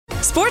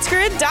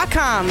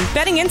SportsGrid.com.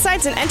 Betting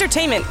insights and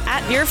entertainment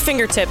at your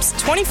fingertips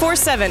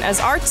 24/7 as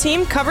our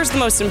team covers the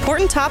most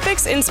important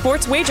topics in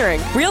sports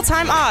wagering.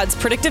 Real-time odds,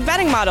 predictive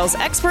betting models,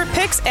 expert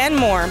picks, and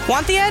more.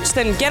 Want the edge?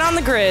 Then get on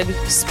the grid.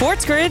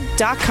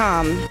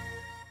 SportsGrid.com.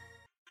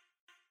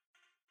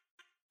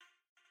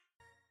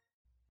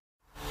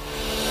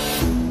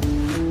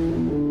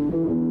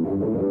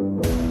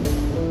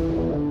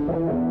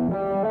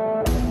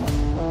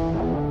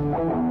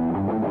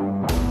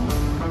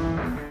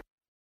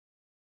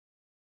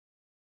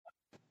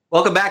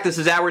 Welcome back. This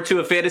is Hour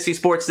 2 of Fantasy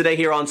Sports Today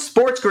here on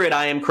Sports Grid.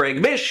 I am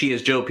Craig Mish. He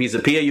is Joe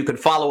Pisapia. You can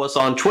follow us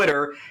on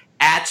Twitter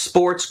at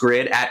Sports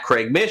Grid, at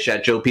Craig Mish,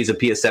 at Joe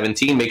Pisapia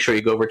 17. Make sure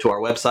you go over to our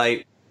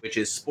website, which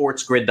is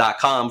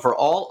sportsgrid.com, for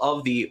all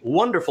of the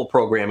wonderful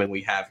programming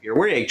we have here.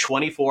 We're a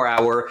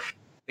 24-hour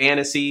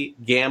fantasy,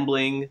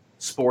 gambling,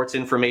 sports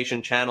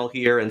information channel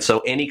here, and so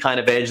any kind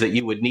of edge that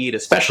you would need,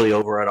 especially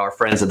over at our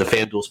friends at the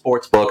FanDuel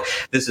Sportsbook,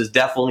 this is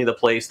definitely the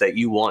place that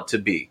you want to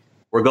be.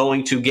 We're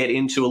going to get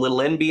into a little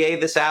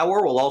NBA this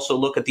hour. We'll also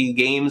look at the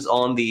games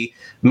on the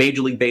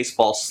Major League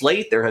Baseball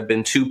slate. There have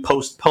been 2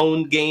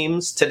 postponed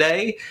games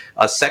today.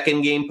 A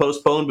second game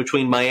postponed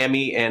between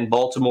Miami and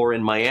Baltimore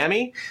in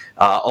Miami.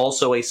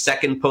 Also a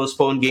second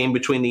postponed game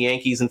between the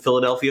Yankees and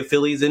Philadelphia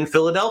Phillies in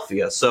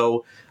Philadelphia.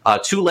 So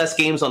 2 less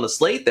games on the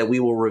slate that we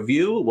will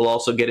review. We'll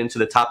also get into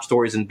the top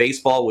stories in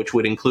baseball, which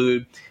would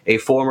include a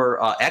former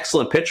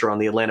excellent pitcher on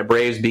the Atlanta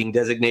Braves being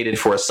designated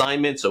for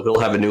assignment, so he'll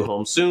have a new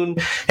home soon.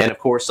 And, of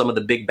course, some of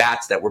the big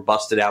bats that were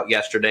busted out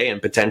yesterday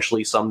and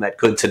potentially some that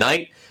could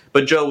tonight.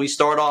 But, Joe, we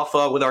start off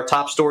with our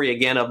top story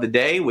again of the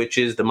day, which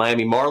is the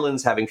Miami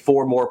Marlins having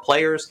 4 more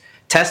players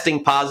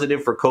testing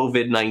positive for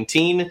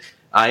COVID-19.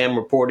 I am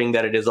reporting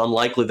that it is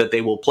unlikely that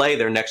they will play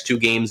their next 2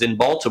 games in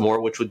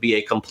Baltimore, which would be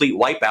a complete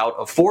wipeout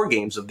of 4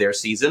 games of their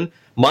season.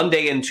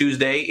 Monday and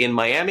Tuesday in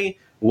Miami,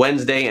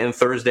 Wednesday and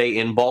Thursday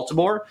in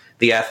Baltimore.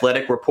 The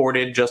Athletic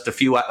reported just a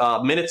few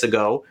minutes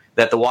ago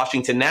that the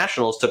Washington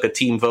Nationals took a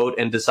team vote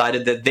and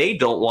decided that they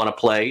don't want to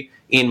play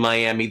in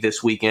Miami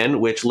this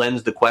weekend, which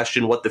lends the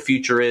question what the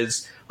future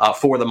is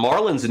for the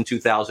Marlins in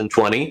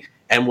 2020.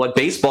 And what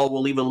baseball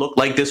will even look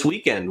like this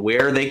weekend,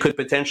 where they could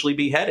potentially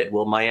be headed.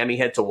 Will Miami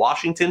head to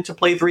Washington to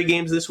play 3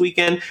 games this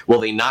weekend? Will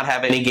they not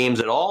have any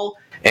games at all?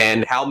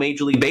 And how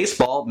Major League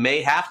Baseball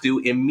may have to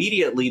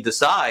immediately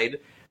decide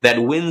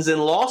that wins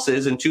and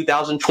losses in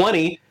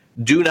 2020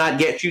 do not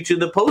get you to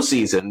the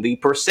postseason. The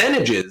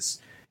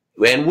percentages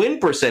and win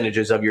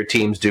percentages of your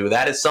teams do.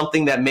 That is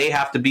something that may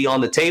have to be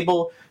on the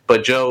table.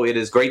 But, Joe, it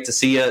is great to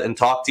see you and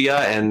talk to you.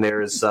 And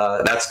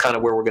that's kind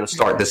of where we're going to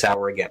start this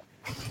hour again.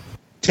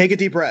 Take a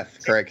deep breath,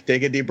 Craig.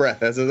 Take a deep breath.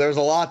 There's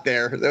a lot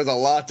there. There's a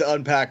lot to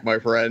unpack, my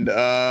friend.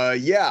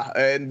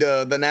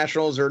 The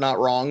Nationals are not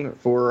wrong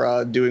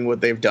for doing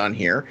what they've done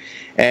here.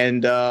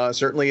 And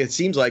certainly it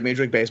seems like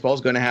Major League Baseball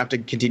is going to have to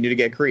continue to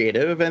get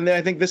creative. And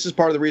I think this is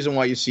part of the reason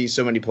why you see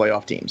so many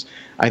playoff teams.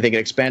 I think an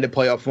expanded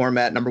playoff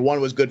format, number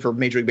one, was good for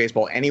Major League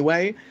Baseball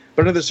anyway.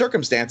 But under the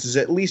circumstances,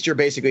 at least you're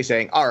basically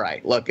saying, all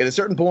right, look, at a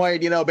certain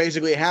point,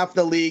 basically half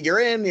the league you're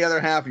in, the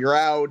other half you're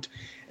out.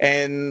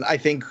 And I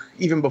think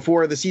even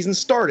before the season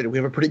started, we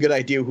have a pretty good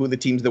idea who the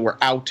teams that were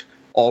out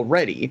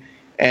already.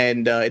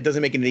 And it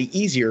doesn't make it any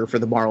easier for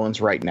the Marlins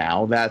right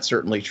now. That's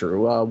certainly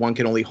true. One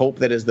can only hope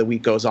that as the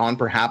week goes on,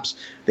 perhaps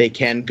they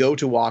can go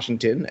to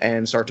Washington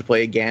and start to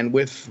play again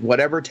with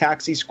whatever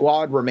taxi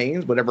squad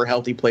remains, whatever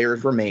healthy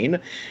players remain.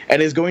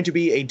 And is going to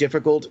be a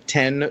difficult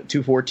 10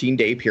 to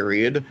 14-day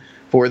period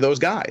for those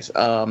guys.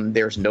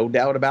 There's no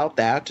doubt about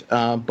that.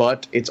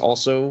 But it's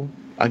also,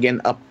 again,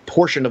 a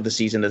portion of the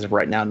season as of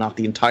right now, not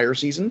the entire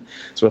season.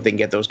 So if they can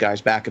get those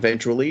guys back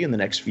eventually in the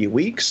next few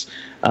weeks,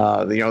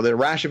 the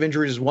rash of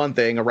injuries is one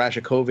thing, a rash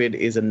of COVID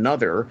is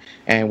another.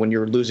 And when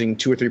you're losing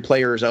 2 or 3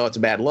 players, it's a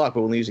bad luck.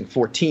 But when you're losing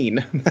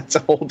 14, that's a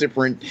whole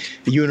different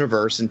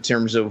universe in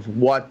terms of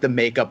what the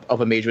makeup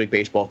of a Major League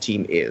Baseball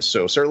team is.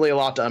 So certainly a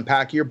lot to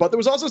unpack here. But there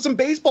was also some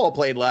baseball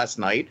played last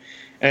night.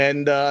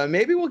 And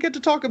maybe we'll get to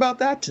talk about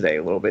that today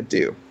a little bit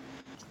too.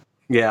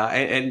 Yeah,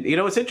 and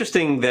it's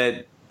interesting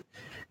that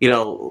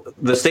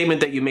the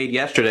statement that you made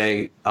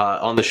yesterday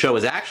on the show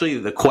is actually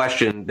the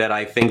question that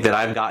I think that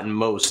I've gotten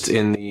most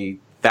in the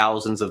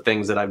thousands of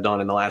things that I've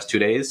done in the last 2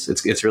 days.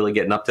 It's really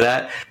getting up to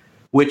that,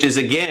 which is,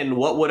 again,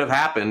 what would have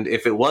happened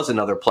if it was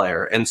another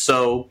player? And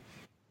so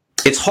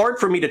it's hard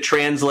for me to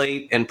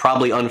translate, and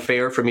probably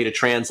unfair for me to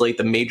translate,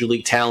 the Major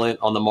League talent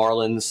on the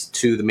Marlins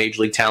to the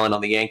Major League talent on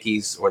the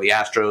Yankees or the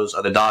Astros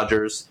or the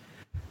Dodgers.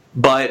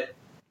 But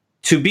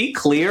to be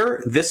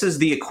clear, this is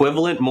the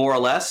equivalent, more or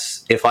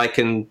less, if I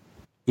can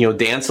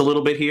dance a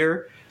little bit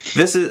here.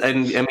 This is,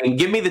 and I mean,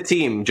 give me the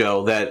team,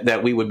 Joe,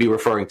 that we would be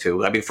referring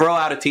to. I mean, throw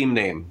out a team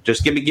name.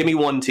 Just give me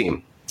one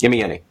team. Give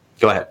me any.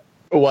 Go ahead.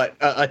 What,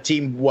 a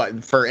team?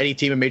 What, for any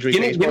team in Major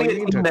League Baseball? Give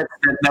me a team that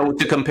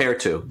to compare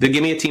to.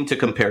 Give me a team to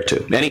compare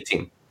to. Any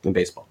team in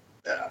baseball.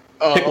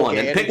 Pick one,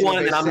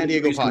 and I'm San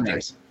Diego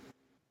Padres.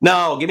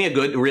 No, give me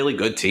a really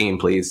good team,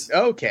 please.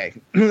 Okay,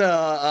 the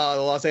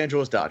Los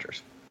Angeles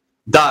Dodgers.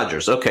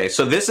 Dodgers. Okay,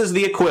 so this is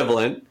the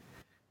equivalent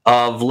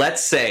of,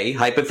 let's say,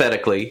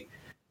 hypothetically,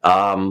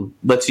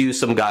 Let's use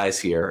some guys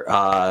here.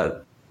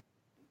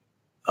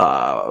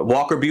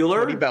 Walker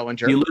Buehler.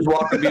 Bellinger. You lose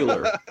Walker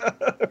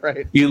Buehler.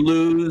 Right. You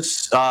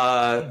lose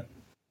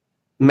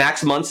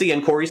Max Muncy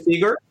and Corey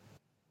Seager.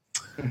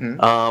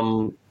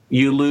 Mm-hmm.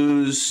 You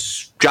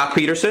lose Jock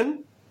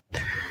Peterson.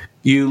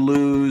 You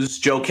lose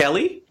Joe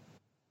Kelly.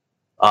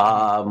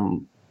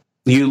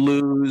 You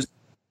lose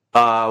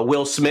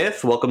Will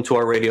Smith. Welcome to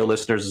our radio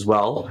listeners as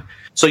well.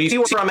 So you see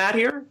where I'm at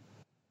here?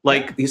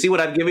 Like, you see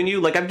what I've given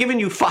you? Like, I've given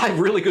you 5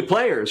 really good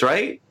players,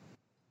 right?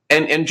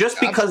 And just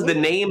because the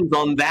names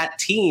on that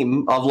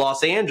team of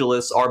Los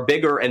Angeles are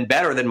bigger and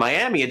better than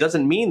Miami, it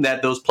doesn't mean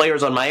that those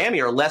players on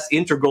Miami are less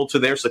integral to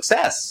their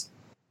success.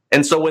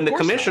 And so when the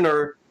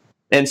commissioner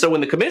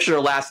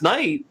last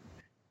night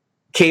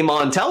came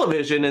on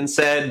television and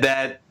said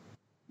that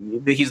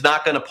he's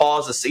not going to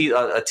pause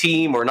a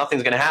team or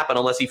nothing's going to happen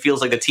unless he feels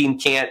like the team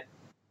can't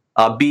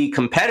be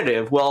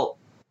competitive, well,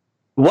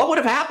 what would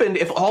have happened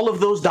if all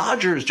of those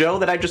Dodgers, Joe,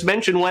 that I just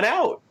mentioned went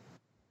out?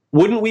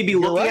 Wouldn't we be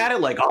looking at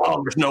it like,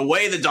 oh, there's no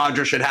way the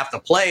Dodgers should have to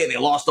play. They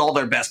lost all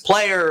their best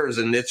players,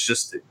 and it's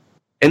just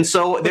 – and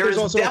so there's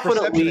also definitely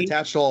a perception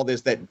attached to all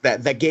this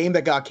that game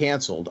that got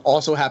canceled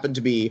also happened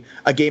to be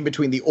a game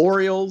between the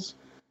Orioles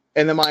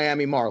and the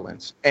Miami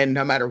Marlins. And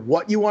no matter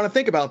what you want to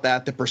think about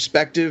that, the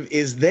perspective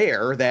is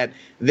there that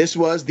this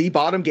was the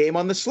bottom game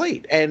on the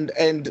slate. And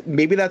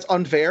maybe that's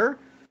unfair,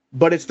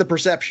 but it's the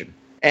perception.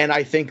 And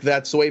I think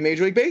that's the way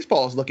Major League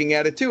Baseball is looking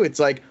at it, too. It's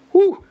like,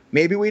 whew,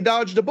 maybe we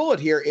dodged a bullet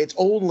here. It's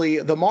only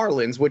the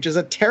Marlins, which is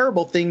a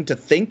terrible thing to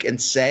think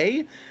and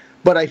say.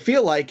 But I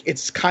feel like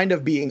it's kind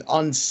of being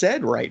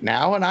unsaid right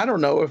now. And I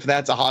don't know if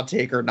that's a hot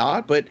take or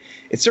not, but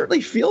it certainly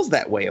feels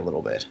that way a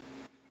little bit.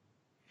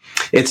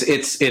 I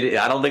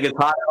don't think it's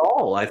hot at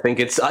all. I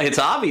think it's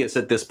obvious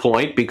at this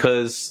point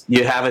because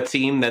you have a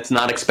team that's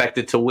not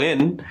expected to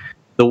win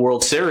the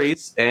World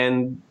Series,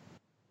 and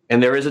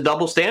there is a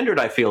double standard.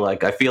 I feel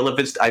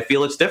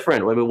it's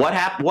different. I mean,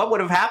 what would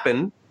have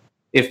happened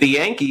if the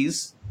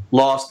Yankees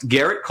lost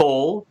Garrett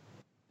Cole,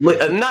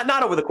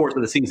 not over the course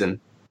of the season,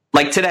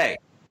 like today?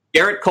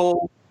 Garrett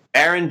Cole,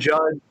 Aaron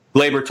Judge,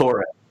 Gleyber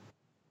Torres.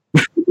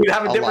 We'd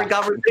have a different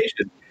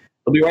conversation.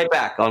 We'll be right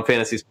back on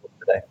Fantasy Sports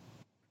Today.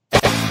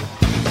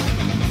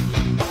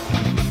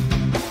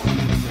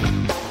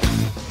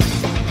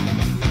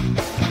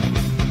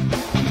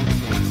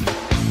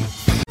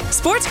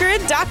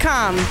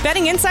 SportsGrid.com.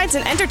 Betting insights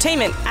and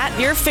entertainment at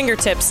your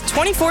fingertips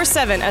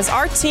 24/7 as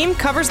our team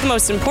covers the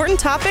most important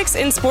topics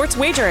in sports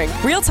wagering.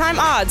 Real-time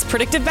odds,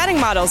 predictive betting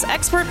models,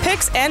 expert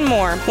picks, and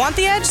more. Want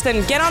the edge?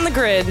 Then get on the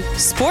grid.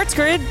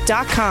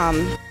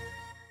 SportsGrid.com.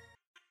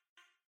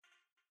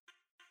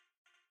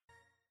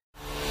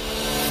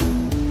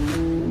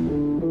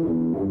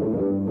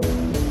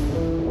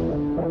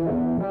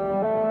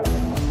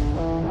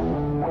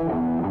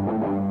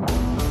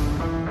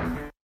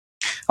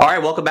 All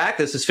right, welcome back.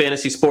 This is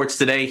Fantasy Sports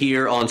Today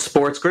here on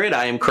Sports Grid.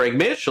 I am Craig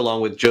Mish,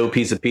 along with Joe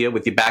Pisapia,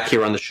 with you back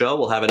here on the show.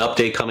 We'll have an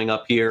update coming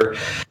up here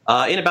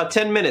in about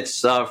 10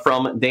 minutes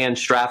from Dan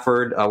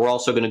Strafford. We're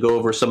also going to go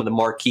over some of the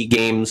marquee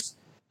games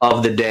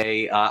of the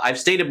day. I've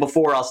stated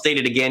before, I'll state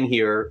it again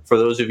here for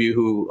those of you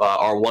who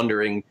are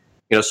wondering,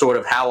 sort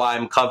of how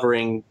I'm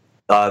covering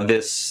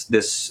this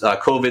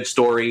COVID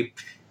story,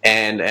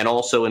 and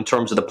also in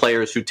terms of the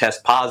players who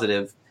test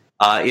positive.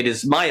 It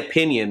is my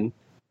opinion.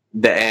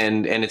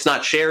 And it's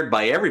not shared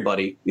by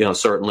everybody,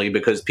 certainly,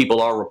 because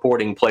people are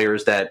reporting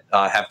players that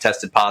have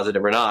tested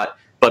positive or not.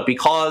 But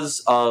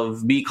because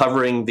of me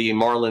covering the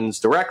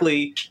Marlins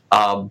directly,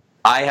 I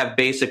have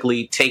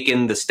basically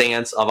taken the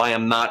stance of I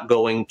am not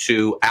going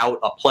to out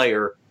a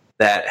player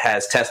that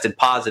has tested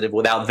positive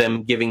without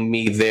them giving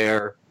me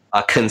their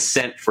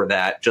consent for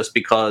that, just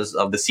because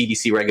of the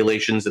CDC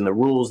regulations and the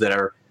rules that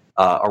are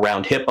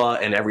around HIPAA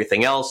and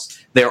everything else.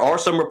 There are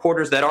some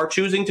reporters that are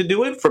choosing to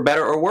do it for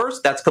better or worse.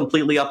 That's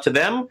completely up to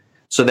them.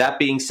 So that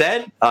being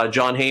said,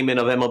 John Heyman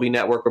of MLB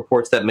Network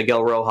reports that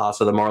Miguel Rojas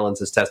of the Marlins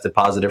has tested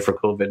positive for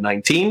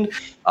COVID-19.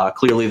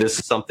 Clearly, this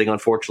is something,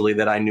 unfortunately,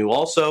 that I knew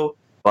also.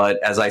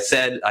 But as I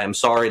said, I am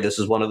sorry. This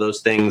is one of those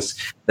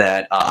things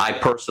that I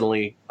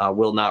personally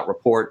will not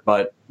report.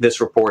 But this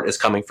report is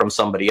coming from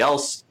somebody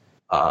else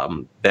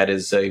that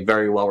is a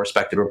very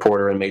well-respected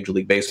reporter in Major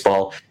League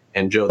Baseball,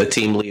 and Joe, the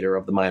team leader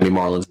of the Miami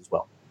Marlins as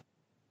well.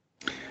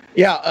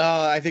 Yeah,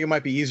 I think it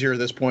might be easier at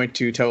this point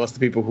to tell us the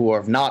people who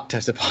have not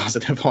tested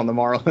positive on the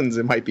Marlins.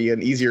 It might be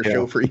an easier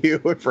show for you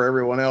and for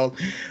everyone else.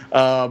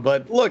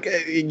 But look,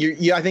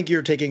 I think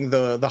you're taking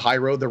the high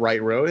road, the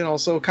right road, and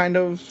also kind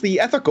of the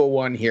ethical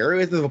one here.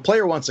 If the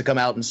player wants to come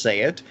out and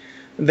say it,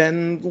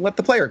 then let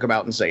the player come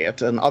out and say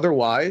it. And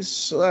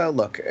otherwise,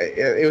 look,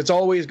 it's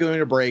always going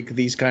to break.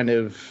 These kind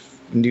of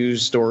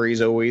news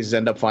stories always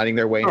end up finding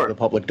their way into the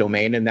public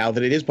domain. And now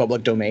that it is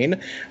public domain,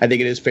 I think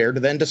it is fair to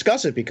then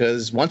discuss it,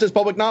 because once it's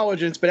public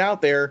knowledge and it's been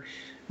out there,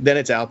 then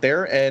it's out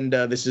there. And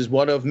this is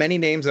one of many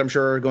names that I'm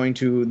sure are going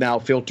to now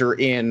filter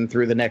in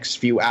through the next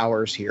few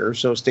hours here.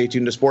 So stay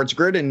tuned to Sports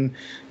Grid, and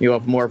you'll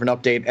have more of an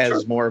update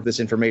as more of this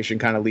information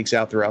kind of leaks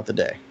out throughout the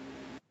day.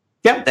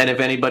 Yeah, and if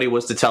anybody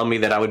was to tell me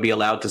that I would be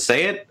allowed to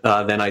say it,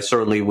 then I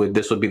certainly would.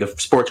 This would be the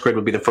Sports Grid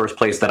would be the first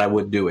place that I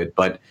would do it.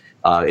 But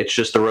it's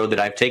just the road that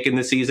I've taken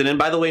this season. And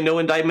by the way, no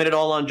indictment at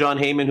all on John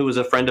Heyman, who is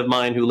a friend of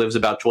mine who lives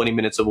about 20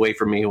 minutes away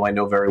from me, who I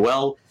know very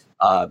well.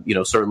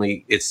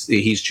 Certainly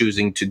he's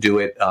choosing to do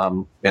it,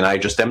 and I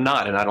just am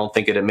not. And I don't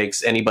think it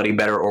makes anybody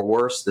better or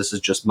worse. This is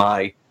just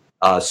my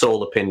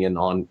sole opinion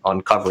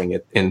on covering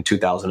it in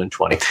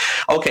 2020.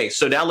 Okay,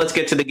 so now let's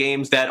get to the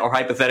games that are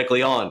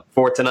hypothetically on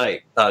for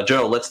tonight.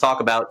 Joe, let's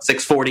talk about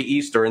 6:40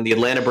 Eastern. The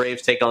Atlanta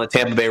Braves take on the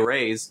Tampa Bay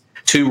Rays.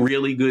 Two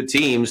really good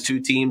teams, two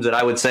teams that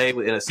I would say in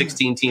a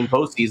 16-team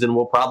postseason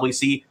we'll probably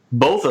see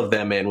both of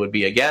them in, would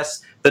be a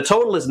guess. The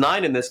total is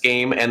 9 in this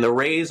game, and the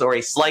Rays are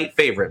a slight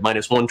favorite,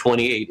 minus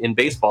 128. In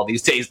baseball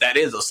these days, that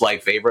is a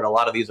slight favorite. A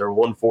lot of these are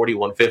 140,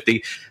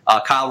 150.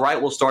 Kyle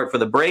Wright will start for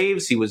the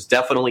Braves. He was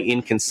definitely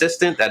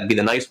inconsistent. That'd be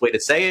the nice way to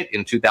say it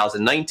in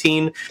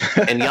 2019.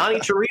 And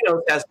Yanni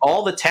Chirinos has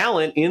all the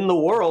talent in the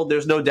world.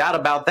 There's no doubt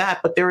about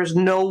that, but there is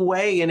no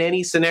way in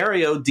any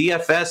scenario,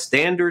 DFS,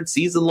 standard,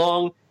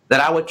 season-long, that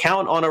I would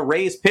count on a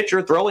Rays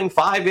pitcher throwing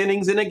 5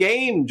 innings in a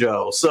game,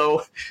 Joe.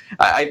 So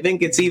I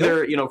think it's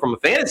either, from a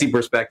fantasy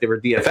perspective or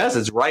DFS,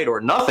 it's right or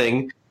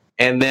nothing.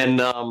 And then,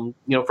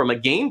 from a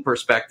game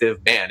perspective,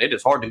 man, it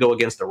is hard to go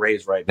against the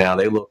Rays right now.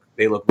 They look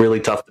really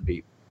tough to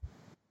beat.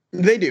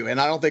 They do, and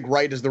I don't think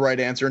Wright is the right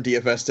answer in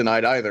DFS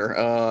tonight either.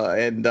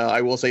 I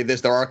will say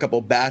this, there are a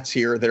couple bats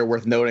here that are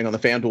worth noting on the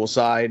FanDuel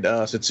side.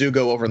 Satsugo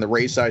over on the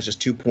Rays side is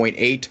just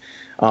 2.8.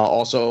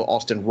 Also,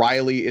 Austin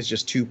Riley is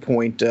just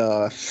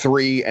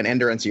 2.3, and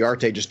Ender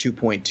Enciarte just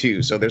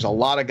 2.2. So there's a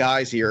lot of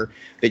guys here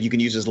that you can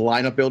use as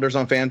lineup builders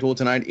on FanDuel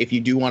tonight if you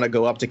do want to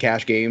go up to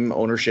cash game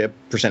ownership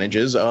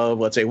percentages of,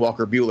 let's say,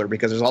 Walker Buehler,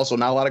 because there's also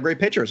not a lot of great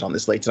pitchers on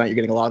this slate tonight. You're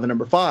getting a lot of the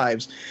number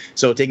 5s.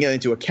 So taking that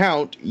into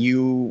account,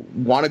 you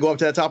want to go up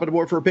to that top of the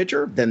board for a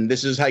pitcher, then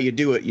this is how you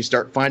do it. You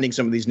start finding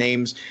some of these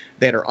names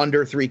that are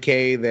under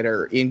 3K, that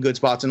are in good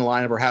spots in the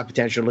lineup or have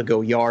potential to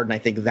go yard, and I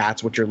think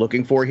that's what you're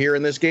looking for here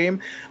in this game.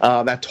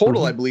 That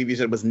total, I believe you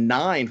said, was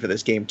 9 for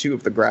this game, too,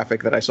 if the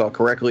graphic that I saw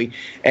correctly.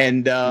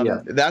 And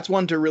that's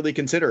one to really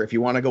consider if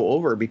you want to go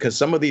over, because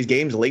some of these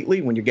games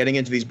lately, when you're getting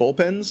into these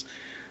bullpens,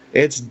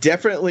 it's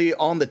definitely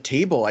on the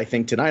table, I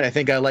think, tonight. I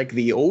think I like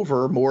the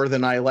over more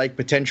than I like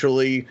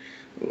potentially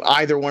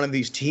either one of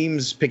these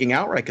teams picking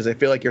outright, because I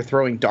feel like you're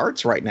throwing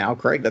darts right now,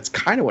 Craig. That's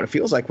kind of what it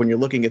feels like when you're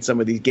looking at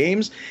some of these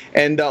games.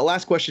 And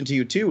last question to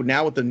you, too.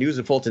 Now with the news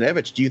of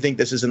Foltynewicz, do you think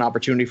this is an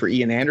opportunity for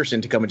Ian Anderson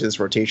to come into this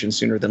rotation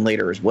sooner than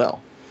later as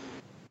well?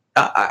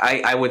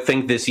 I would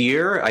think this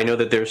year. I know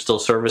that there's still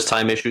service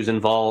time issues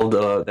involved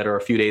that are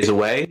a few days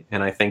away,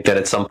 and I think that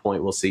at some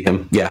point we'll see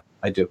him. Yeah,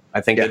 I do. I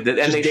think and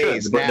they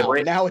days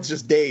should. Now it's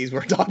just days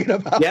we're talking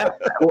about. Yeah.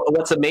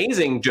 What's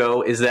amazing,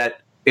 Joe, is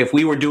that if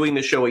we were doing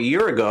the show a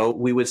year ago,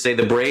 we would say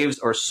the Braves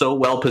are so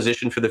well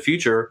positioned for the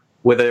future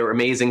with their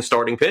amazing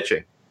starting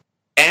pitching.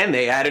 And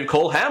they added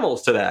Cole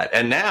Hamels to that.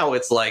 And now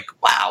it's like,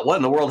 wow, what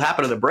in the world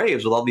happened to the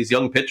Braves with all these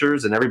young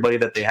pitchers and everybody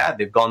that they had?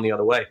 They've gone the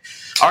other way.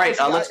 All right,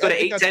 let's go to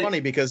 8-10. That's funny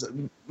because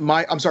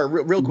I'm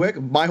sorry, real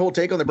quick. My whole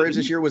take on the Braves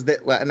this year was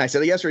that, and I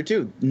said it yesterday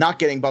too, not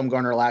getting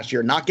Bumgarner last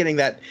year, not getting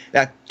that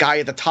guy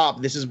at the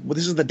top. This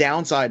is the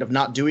downside of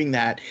not doing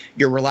that.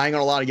 You're relying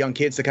on a lot of young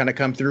kids to kind of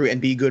come through and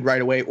be good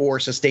right away or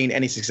sustain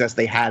any success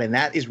they had. And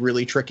that is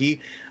really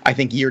tricky, I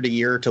think, year to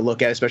year to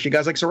look at, especially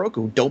guys like Soroka,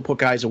 who don't put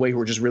guys away who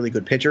are just really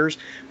good pitchers.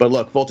 But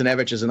look,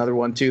 Foltynewicz is another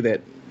one too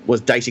that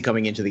was dicey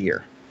coming into the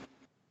year.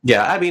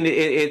 Yeah, I mean,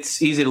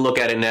 it's easy to look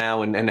at it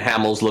now, and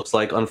Hamels looks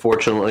like,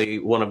 unfortunately,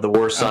 one of the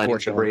worst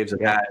signings the Braves have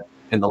had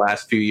in the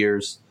last few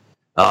years.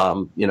 I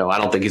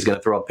don't think he's going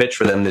to throw a pitch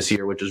for them this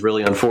year, which is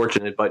really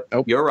unfortunate. But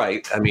You're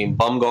right. I mean,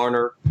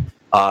 Bumgarner,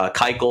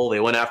 Keuchel,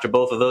 they went after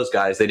both of those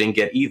guys. They didn't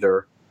get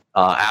either.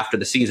 After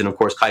the season, of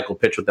course, Keuchel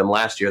pitched with them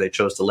last year. They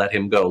chose to let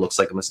him go. Looks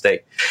like a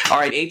mistake. All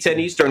right, 8-10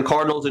 Eastern,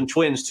 Cardinals and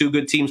Twins, two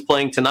good teams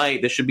playing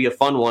tonight. This should be a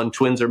fun one.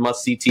 Twins are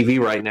must-see TV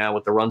right now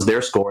with the runs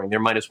they're scoring.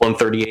 They're minus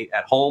 138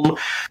 at home.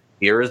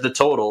 Here is the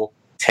total,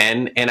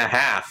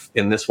 10.5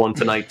 in this one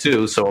tonight,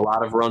 too. So a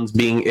lot of runs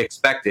being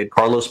expected.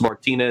 Carlos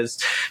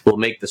Martinez will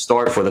make the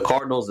start for the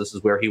Cardinals. This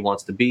is where he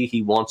wants to be.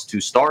 He wants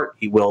to start.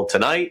 He will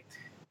tonight.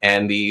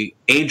 And the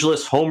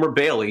ageless Homer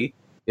Bailey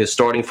is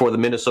starting for the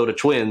Minnesota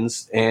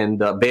Twins.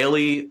 And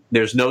Bailey,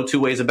 there's no two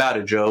ways about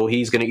it, Joe.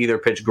 He's going to either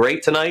pitch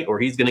great tonight or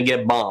he's going to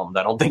get bombed.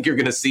 I don't think you're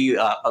going to see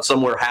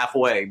somewhere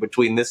halfway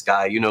between this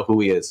guy. You know who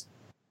he is.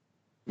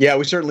 Yeah,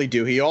 we certainly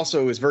do. He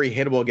also is very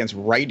hittable against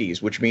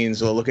righties, which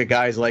means look at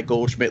guys like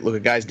Goldschmidt, look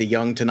at guys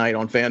DeYoung tonight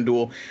on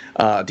FanDuel.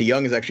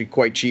 DeYoung is actually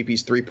quite cheap.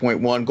 He's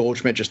 3.1.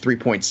 Goldschmidt just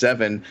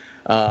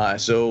 3.7.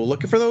 So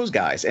looking for those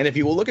guys. And if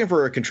you were looking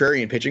for a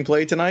contrarian pitching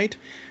play tonight,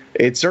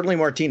 it's certainly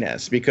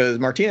Martinez, because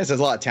Martinez has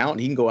a lot of talent.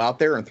 He can go out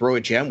there and throw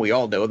a gem. We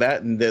all know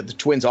that. And the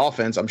Twins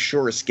offense, I'm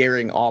sure, is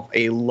scaring off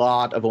a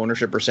lot of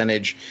ownership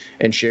percentage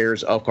and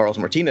shares of Carlos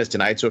Martinez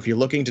tonight. So if you're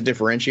looking to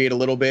differentiate a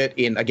little bit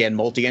in, again,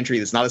 multi-entry,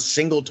 it's not a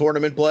single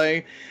tournament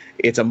play.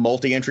 It's a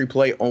multi-entry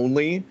play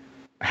only.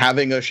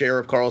 having a share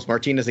of Carlos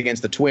Martinez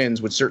against the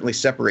Twins would certainly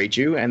separate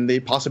you, and the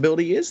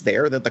possibility is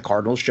there that the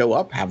Cardinals show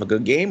up, have a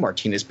good game,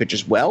 Martinez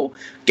pitches well,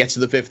 gets to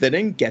the fifth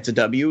inning, gets a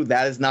W.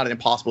 That is not an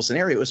impossible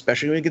scenario,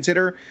 especially when you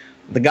consider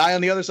the guy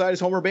on the other side is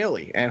Homer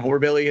Bailey, and Homer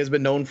Bailey has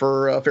been known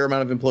for a fair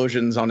amount of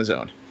implosions on his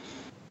own.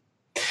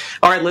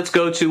 All right, let's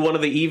go to one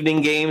of the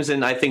evening games,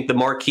 and I think the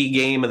marquee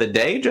game of the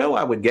day, Joe,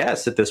 I would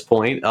guess at this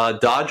point.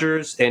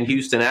 Dodgers and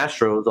Houston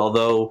Astros,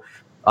 although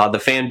the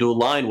FanDuel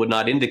line would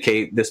not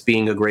indicate this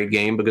being a great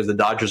game because the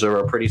Dodgers are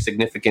a pretty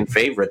significant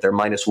favorite. They're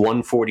minus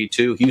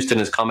 142. Houston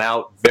has come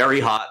out very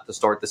hot to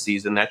start the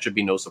season. That should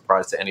be no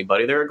surprise to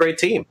anybody. They're a great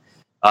team.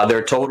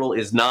 Their total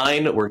is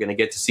 9. We're going to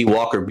get to see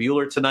Walker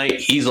Buehler tonight.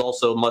 He's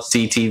also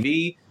must-see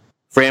TV.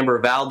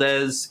 Framber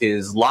Valdez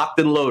is locked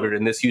and loaded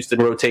in this Houston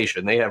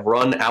rotation. They have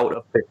run out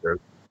of pitchers.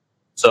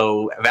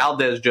 So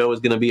Valdez, Joe, is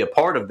going to be a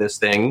part of this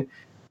thing.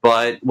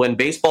 But when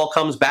baseball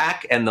comes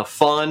back and the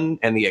fun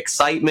and the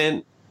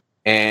excitement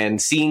and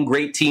seeing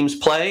great teams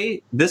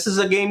play, this is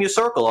a game you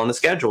circle on the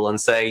schedule and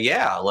say,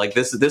 yeah, like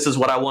this is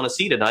what I want to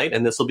see tonight,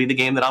 and this will be the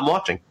game that I'm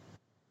watching.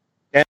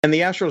 And the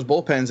Astros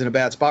bullpen's in a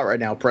bad spot right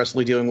now.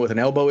 Presley dealing with an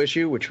elbow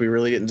issue, which we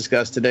really didn't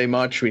discuss today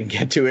much. We didn't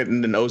get to it.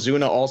 And then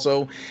Ozuna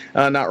also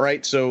not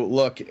right. So,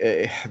 look,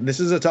 this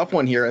is a tough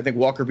one here. I think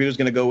Walker Buehler is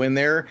going to go in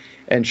there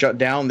and shut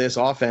down this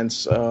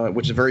offense,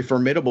 which is a very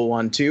formidable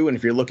one, too. And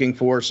if you're looking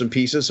for some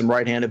pieces, some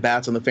right-handed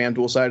bats on the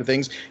FanDuel side of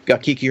things, you've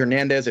got Kiki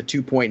Hernandez at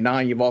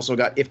 2.9. You've also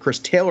got if Chris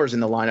Taylor's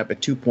in the lineup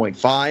at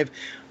 2.5.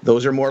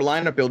 Those are more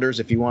lineup builders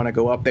if you want to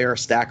go up there,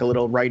 stack a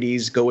little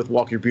righties, go with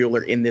Walker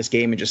Buehler in this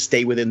game and just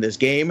stay within this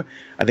game.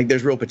 I think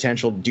there's real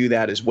potential to do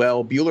that as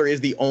well. Buehler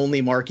is the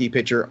only marquee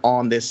pitcher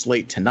on this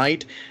slate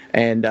tonight.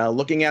 And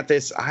looking at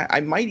this, I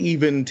might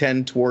even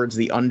tend towards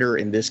the under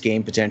in this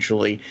game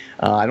potentially.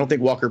 I don't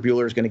think Walker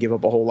Buehler is going to give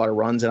up a whole lot of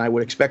runs, and I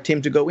would expect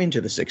him to go into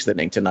the sixth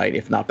inning tonight,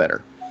 if not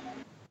better.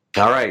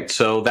 All right,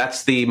 so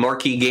that's the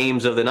marquee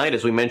games of the night.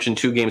 As we mentioned,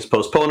 2 games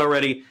postponed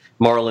already,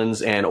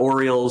 Marlins and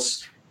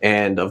Orioles.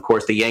 And, of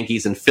course, the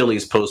Yankees and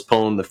Phillies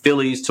postponed. The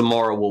Phillies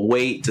tomorrow will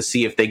wait to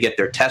see if they get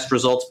their test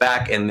results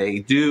back, and they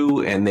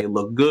do, and they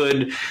look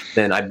good.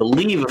 Then I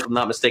believe, if I'm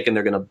not mistaken,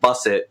 they're going to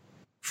bus it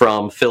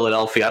from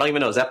Philadelphia. I don't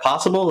even know. Is that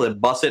possible? They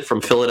bus it from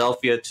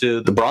Philadelphia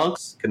to the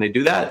Bronx? Can they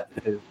do that?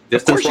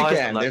 Of course you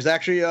can. There's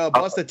actually a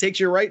bus that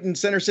takes you right in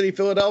Center City,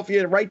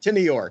 Philadelphia, right to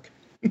New York.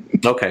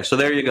 Okay, so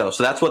there you go.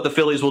 So that's what the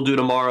Phillies will do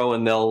tomorrow,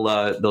 and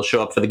they'll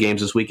show up for the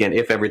games this weekend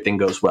if everything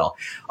goes well.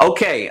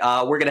 Okay,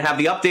 we're going to have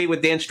the update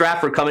with Dan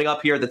Stratford coming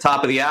up here at the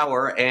top of the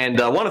hour,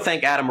 and I want to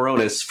thank Adam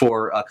Moronis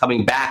for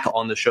coming back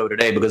on the show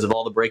today because of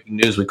all the breaking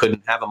news. We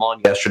couldn't have him on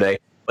yesterday,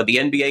 but the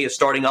NBA is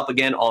starting up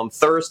again on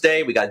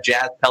Thursday. We got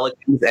Jazz,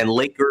 Pelicans, and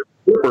Lakers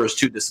Clippers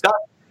to discuss.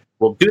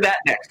 We'll do that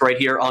next right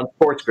here on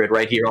Sports Grid,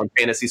 right here on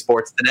Fantasy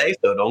Sports Today,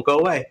 so don't go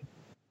away.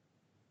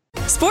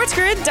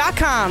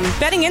 SportsGrid.com.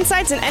 Betting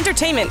insights and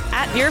entertainment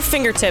at your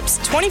fingertips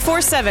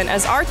 24/7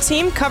 as our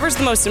team covers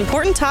the most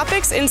important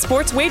topics in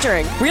sports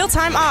wagering.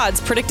 Real-time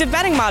odds, predictive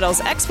betting models,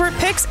 expert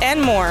picks,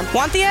 and more.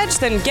 Want the edge?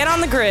 Then get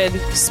on the grid.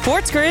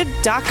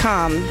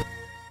 SportsGrid.com.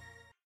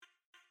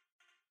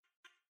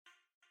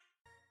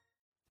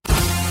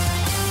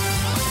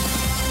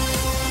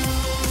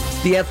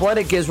 The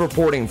Athletic is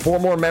reporting 4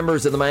 more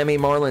members of the Miami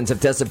Marlins have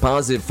tested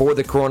positive for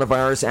the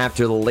coronavirus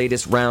after the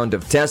latest round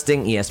of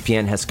testing.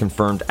 ESPN has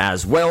confirmed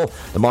as well.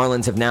 The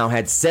Marlins have now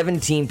had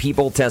 17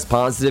 people test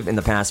positive in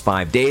the past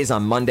 5 days.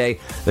 On Monday,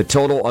 the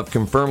total of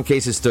confirmed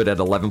cases stood at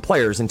 11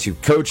 players and 2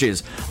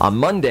 coaches. On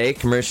Monday,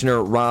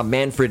 Commissioner Rob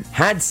Manfred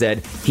had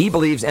said he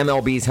believes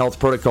MLB's health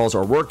protocols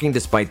are working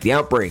despite the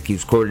outbreak. He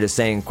was quoted as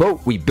saying,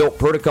 quote, "We built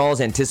protocols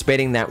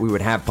anticipating that we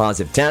would have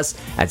positive tests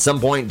at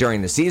some point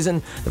during the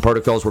season. The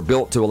protocols were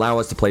built to allow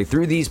us to play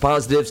through these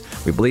positives.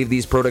 We believe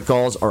these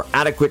protocols are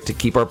adequate to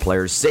keep our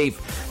players safe."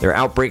 Their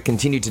outbreak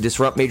continued to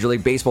disrupt Major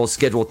League Baseball's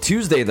schedule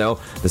Tuesday, though,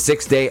 the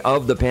 6th day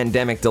of the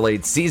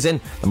pandemic-delayed season.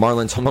 The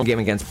Marlins' home game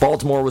against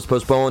Baltimore was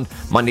postponed.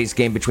 Monday's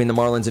game between the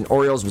Marlins and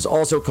Orioles was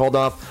also called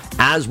off,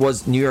 as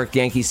was New York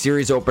Yankees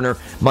series opener.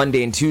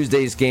 Monday and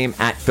Tuesday's game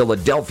at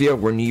Philadelphia,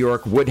 where New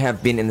York would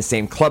have been in the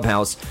same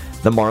clubhouse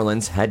the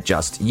Marlins had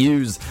just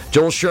used.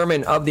 Joel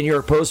Sherman of the New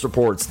York Post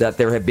reports that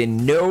there have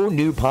been no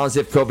new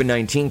positive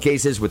COVID-19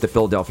 cases with the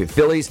Philadelphia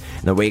Phillies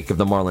in the wake of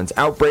the Marlins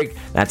outbreak.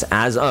 That's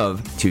as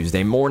of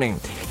Tuesday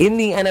morning. In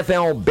the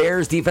NFL,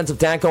 Bears defensive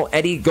tackle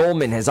Eddie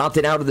Goldman has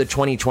opted out of the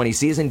 2020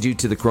 season due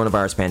to the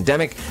coronavirus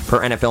pandemic.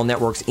 Per NFL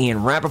Network's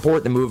Ian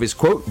Rappaport, the move is,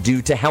 quote,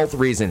 due to health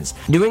reasons.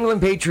 New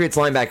England Patriots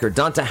linebacker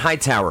Dont'a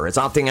Hightower is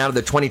opting out of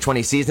the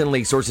 2020 season,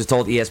 league sources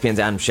told ESPN's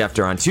Adam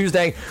Schefter on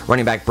Tuesday.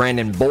 Running back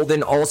Brandon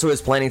Bolden also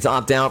is planning to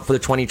opt out for the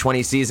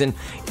 2020 season.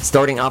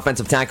 Starting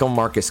offensive tackle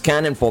Marcus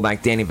Cannon,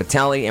 fullback Danny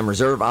Vitale, and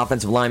reserve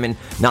offensive lineman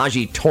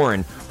Najee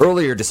Torin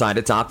earlier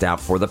decided to opt out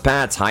for the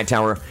Pats.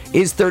 Hightower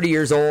is 30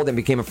 years old and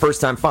became a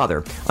first-time first-time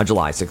father on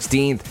July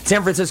 16th.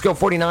 San Francisco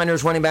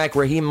 49ers running back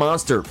Raheem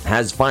Mostert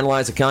has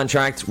finalized a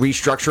contract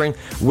restructuring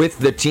with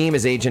the team,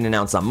 as agent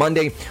announced on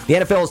Monday. The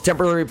NFL is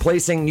temporarily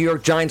replacing New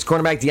York Giants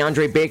cornerback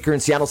DeAndre Baker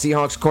and Seattle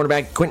Seahawks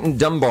cornerback Quentin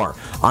Dunbar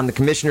on the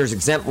commissioner's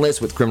exempt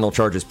list with criminal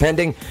charges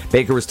pending.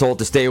 Baker was told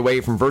to stay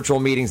away from virtual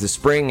meetings this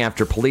spring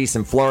after police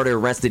in Florida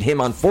arrested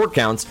him on 4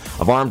 counts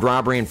of armed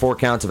robbery and 4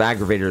 counts of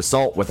aggravated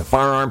assault with a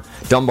firearm.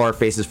 Dunbar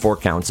faces 4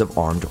 counts of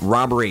armed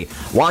robbery.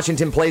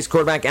 Washington placed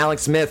quarterback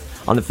Alex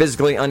Smith on the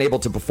physically unable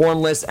to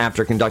perform list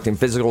after conducting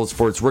physicals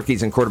for its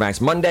rookies and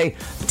quarterbacks Monday.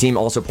 The team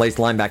also placed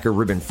linebacker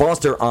Reuben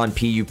Foster on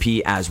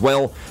PUP as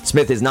well.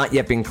 Smith has not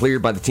yet been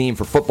cleared by the team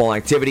for football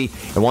activity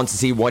and wants to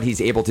see what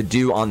he's able to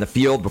do on the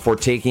field before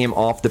taking him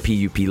off the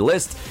PUP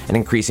list and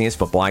increasing his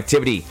football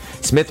activity.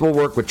 Smith will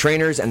work with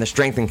trainers and the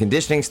strength and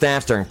conditioning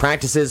staffs during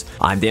practices.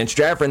 I'm Dan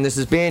Strafford, and this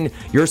has been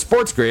your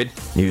Sports Grid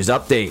News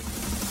Update.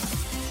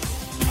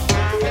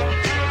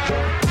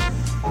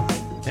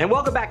 And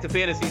welcome back to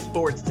Fantasy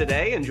Sports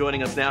Today. And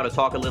joining us now to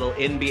talk a little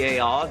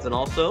NBA odds and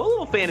also a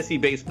little fantasy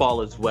baseball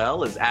as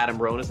well is Adam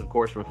Ronis, of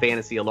course, from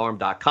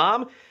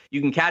FantasyAlarm.com.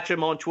 You can catch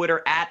him on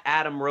Twitter at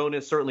Adam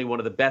Ronis, certainly one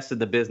of the best in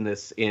the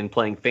business in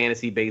playing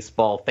fantasy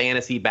baseball,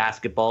 fantasy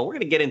basketball. We're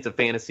going to get into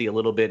fantasy a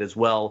little bit as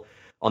well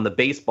on the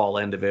baseball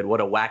end of it.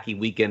 What a wacky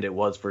weekend it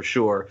was for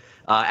sure.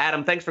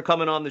 Adam, thanks for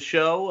coming on the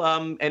show.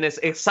 And as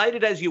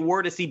excited as you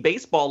were to see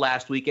baseball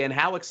last weekend,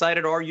 how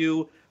excited are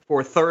you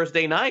for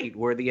Thursday night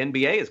where the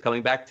NBA is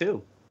coming back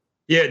too?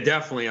 Yeah,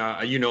 definitely.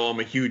 I'm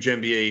a huge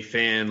NBA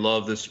fan,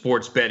 love the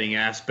sports betting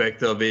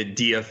aspect of it.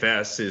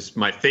 DFS is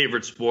my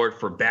favorite sport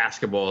for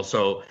basketball,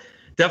 so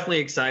definitely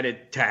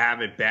excited to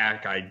have it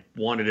back. I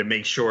wanted to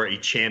make sure a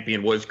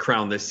champion was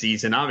crowned this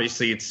season.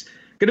 Obviously, it's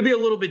going to be a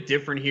little bit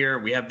different here.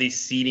 We have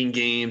these seeding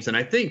games, and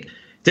I think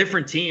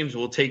different teams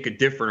will take a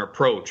different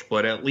approach,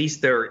 but at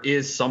least there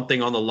is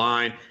something on the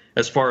line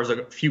as far as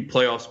a few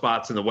playoff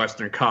spots in the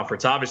Western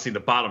Conference. Obviously,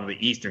 the bottom of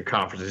the Eastern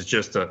Conference is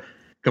just a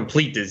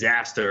complete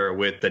disaster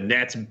with the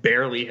Nets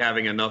barely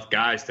having enough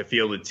guys to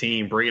field a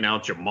team, bringing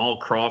out Jamal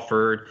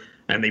Crawford,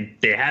 and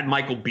they had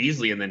Michael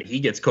Beasley, and then he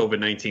gets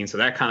COVID-19, so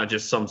that kind of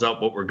just sums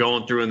up what we're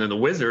going through. And then the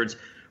Wizards,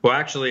 well,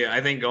 actually, I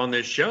think on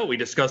this show we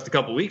discussed a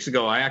couple weeks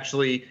ago,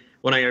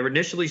 when I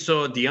initially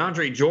saw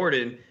DeAndre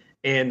Jordan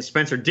and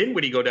Spencer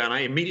Dinwiddie go down,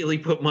 I immediately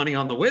put money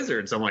on the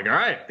Wizards. I'm like, all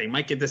right, they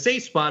might get the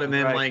safe spot. And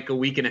then like a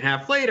week and a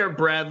half later,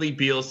 Bradley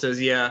Beal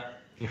says, yeah,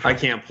 I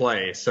can't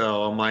play.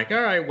 So I'm like,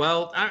 all right,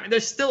 well,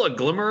 there's still a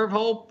glimmer of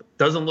hope.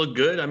 Doesn't look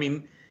good. I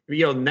mean,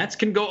 Nets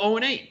can go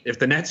 0-8. If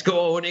the Nets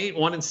go 0-8,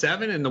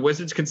 1-7, and the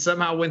Wizards can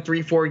somehow win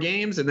 3-4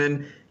 games and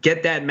then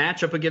get that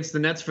matchup against the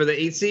Nets for the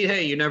 8th seed,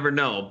 hey, you never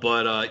know.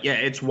 But yeah,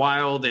 it's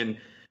wild, and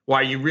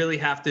why you really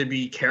have to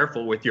be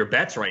careful with your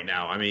bets right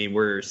now. I mean,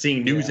 we're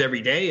seeing news every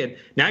day, and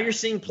now you're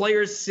seeing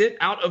players sit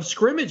out of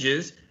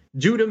scrimmages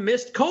due to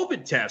missed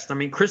COVID tests. I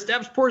mean,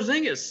 Kristaps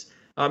Porzingis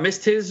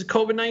missed his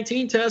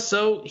COVID-19 test,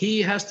 so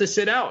he has to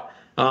sit out.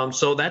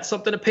 So that's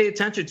something to pay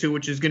attention to,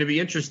 which is going to be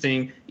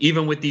interesting,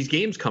 even with these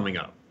games coming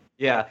up.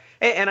 Yeah,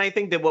 and I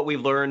think that what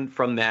we've learned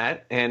from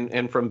that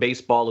and from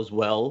baseball as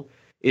well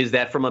is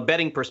that from a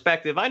betting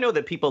perspective, I know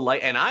that people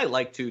like, and I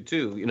like to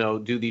too,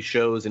 do these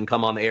shows and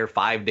come on the air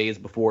 5 days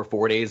before,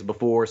 4 days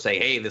before, say,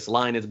 hey, this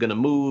line is going to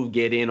move,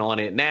 get in on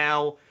it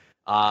now.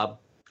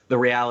 The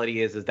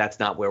reality is that's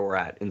not where we're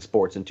at in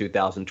sports in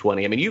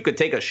 2020. I mean, you could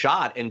take a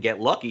shot and get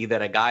lucky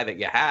that a guy that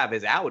you have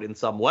is out in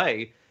some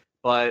way.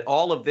 But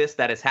all of this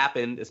that has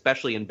happened,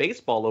 especially in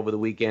baseball over the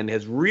weekend,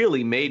 has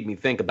really made me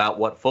think about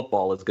what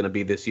football is going to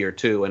be this year,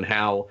 too, and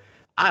how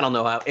I don't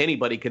know how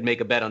anybody could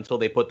make a bet until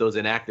they put those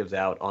inactives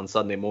out on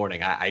Sunday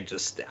morning. I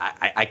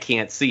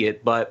can't see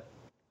it. But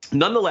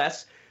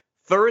nonetheless,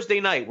 Thursday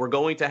night, we're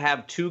going to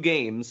have 2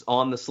 games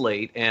on the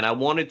slate, and I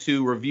wanted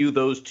to review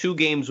those 2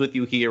 games with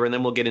you here, and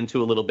then we'll get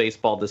into a little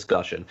baseball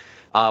discussion.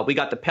 We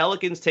got the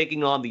Pelicans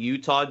taking on the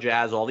Utah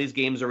Jazz. All these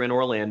games are in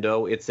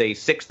Orlando. It's a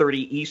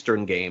 6:30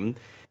 Eastern game.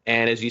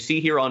 And as you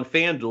see here on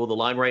FanDuel, the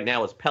line right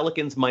now is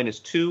Pelicans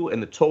 -2,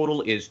 and the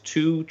total is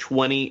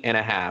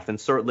 220.5. And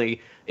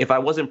certainly, if I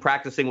wasn't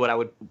practicing what I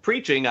would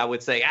preaching, I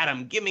would say,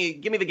 Adam, give me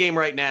the game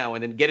right now,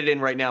 and then get it in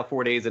right now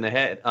 4 days in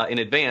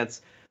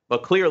advance.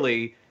 But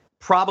clearly,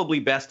 probably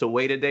best to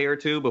wait a day or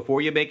two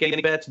before you make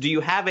any bets. Do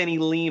you have any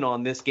lean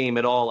on this game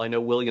at all? I know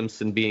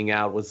Williamson being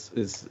out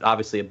is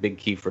obviously a big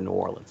key for New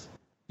Orleans.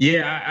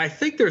 Yeah, I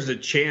think there's a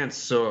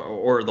chance,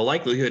 or the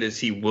likelihood is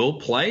he will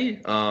play.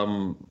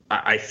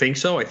 I think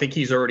so. I think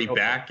he's already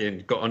back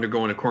and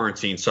undergoing a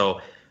quarantine.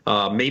 So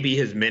maybe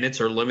his minutes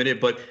are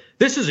limited. But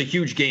this is a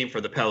huge game for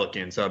the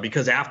Pelicans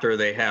because after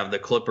they have the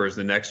Clippers,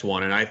 the next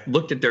one. And I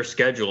looked at their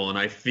schedule, and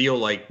I feel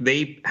like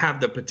they have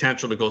the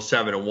potential to go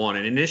 7-1.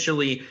 And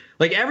initially,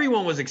 like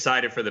everyone was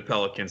excited for the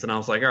Pelicans. And I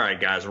was like, all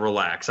right, guys,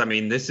 relax. I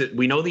mean,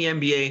 we know the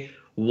NBA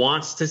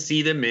wants to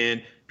see them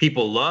in.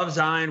 People love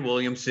Zion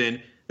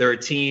Williamson. They're a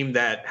team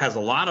that has a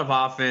lot of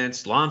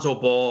offense. Lonzo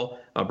Ball,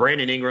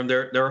 Brandon Ingram,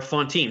 they're a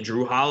fun team.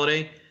 Drew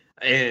Holiday.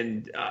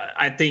 And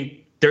I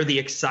think they're the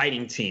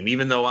exciting team,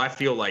 even though I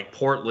feel like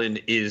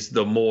Portland is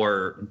the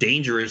more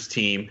dangerous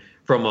team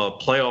from a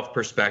playoff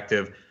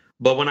perspective.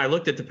 But when I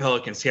looked at the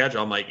Pelicans schedule,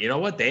 I'm like, you know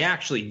what? They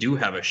actually do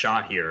have a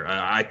shot here.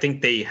 I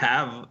think they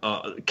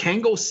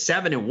can go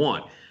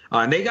 7-1.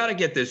 And they got to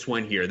get this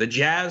win here. The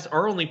Jazz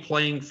are only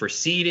playing for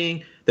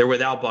seeding. They're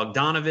without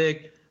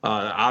Bogdanovic.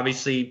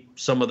 Obviously,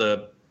 some of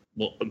the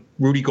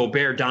Rudy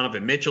Gobert,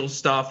 Donovan Mitchell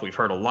stuff. We've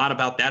heard a lot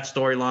about that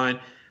storyline.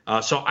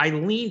 So I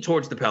lean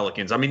towards the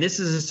Pelicans. I mean, this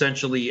is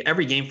essentially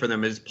every game for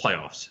them is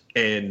playoffs,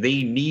 and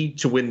they need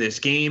to win this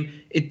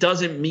game. It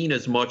doesn't mean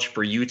as much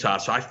for Utah.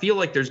 So I feel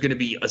like there's going to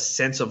be a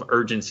sense of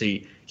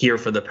urgency here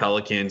for the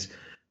Pelicans.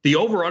 The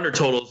over-under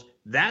totals,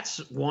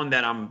 that's one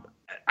that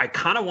I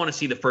kind of want to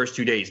see the first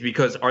 2 days,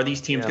 because are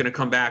these teams going to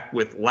come back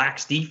with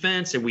lax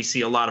defense and we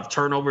see a lot of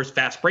turnovers,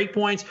 fast break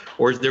points,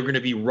 or is there going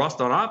to be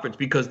rust on offense?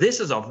 Because this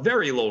is a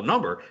very low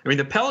number. I mean,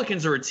 the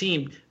Pelicans are a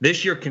team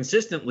this year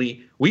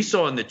consistently we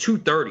saw in the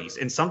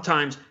 230s and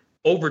sometimes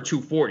over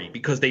 240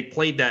 because they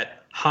played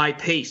that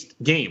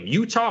high-paced game.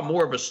 Utah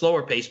more of a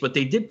slower pace, but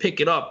they did pick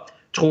it up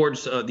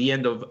towards the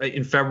end of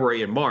in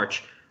February and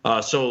March.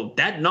 So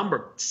that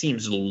number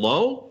seems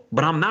low,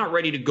 but I'm not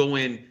ready to go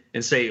in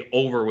and say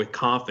over with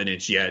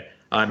confidence yet.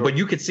 Sure. But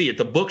you could see it.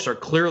 The books are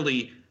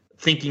clearly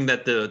thinking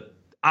that the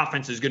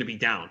offense is going to be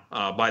down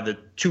by the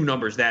two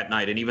numbers that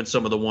night and even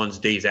some of the ones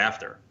days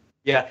after.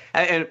 Yeah,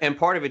 and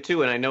part of it,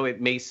 too, and I know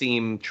it may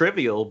seem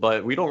trivial,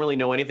 but we don't really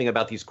know anything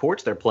about these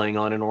courts they're playing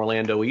on in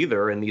Orlando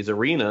either, and these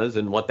arenas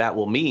and what that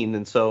will mean.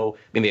 And so,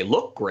 I mean, they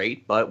look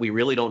great, but we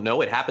really don't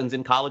know. It happens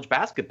in college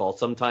basketball.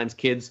 Sometimes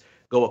kids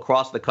go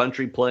across the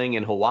country playing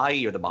in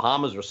Hawaii or the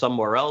Bahamas or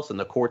somewhere else, and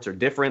the courts are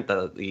different.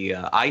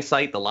 The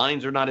eyesight, the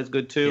lines are not as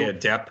good, too. Yeah,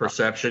 depth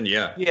perception,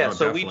 yeah. Yeah, no,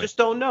 so definitely. We just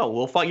don't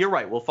know. You're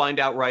right. We'll find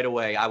out right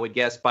away. I would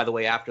guess, by the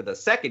way, after the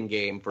second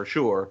game for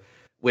sure,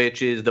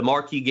 which is the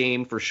marquee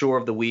game for sure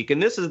of the week.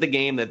 And this is the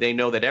game that they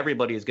know that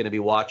everybody is going to be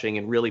watching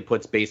and really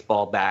puts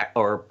baseball back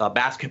or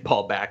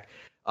basketball back,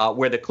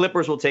 where the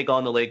Clippers will take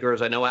on the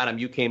Lakers. I know, Adam,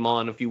 you came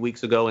on a few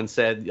weeks ago and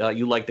said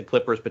you like the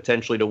Clippers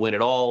potentially to win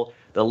it all.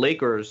 The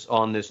Lakers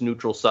on this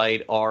neutral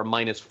site are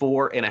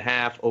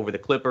 -4.5 over the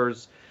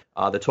Clippers.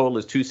 The total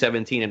is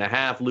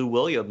 217.5. Lou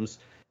Williams,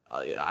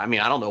 I mean,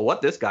 I don't know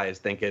what this guy is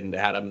thinking,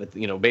 Adam.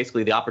 You know,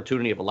 basically the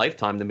opportunity of a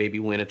lifetime to maybe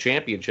win a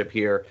championship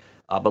here.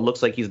 But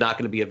looks like he's not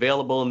going to be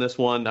available in this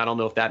one. I don't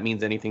know if that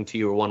means anything to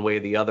you or one way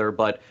or the other.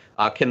 But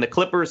can the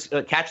Clippers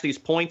catch these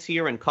points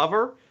here and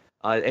cover?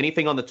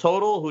 Anything on the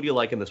total? Who do you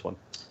like in this one?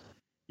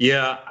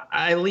 Yeah,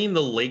 I lean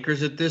the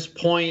Lakers at this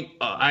point.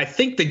 I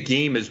think the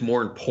game is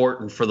more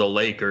important for the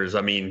Lakers.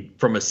 I mean,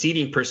 from a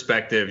seeding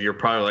perspective, you're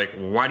probably like,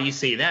 why do you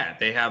say that?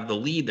 They have the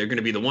lead. They're going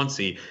to be the 1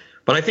 seed.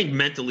 But I think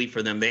mentally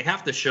for them, they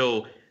have to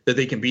show that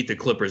they can beat the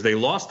Clippers. They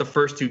lost the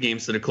first 2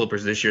 games to the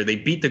Clippers this year. They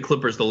beat the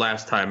Clippers the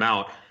last time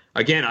out.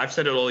 Again, I've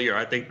said it all year.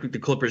 I think the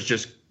Clippers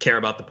just care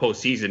about the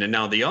postseason. And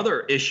now the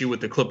other issue with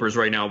the Clippers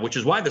right now, which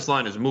is why this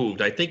line has moved.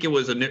 I think it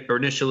was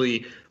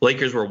initially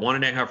Lakers were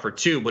 1.5 for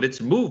 2, but it's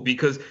moved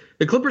because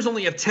the Clippers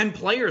only have 10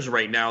 players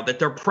right now that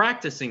they're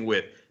practicing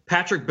with.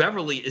 Patrick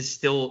Beverley is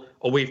still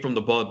away from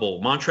the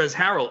bubble. Montrezl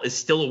Harrell is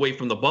still away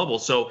from the bubble.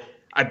 So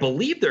I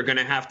believe they're going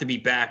to have to be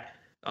back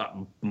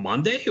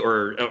Monday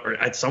or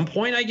at some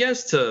point, I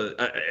guess,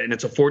 and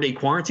it's a 4-day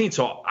quarantine.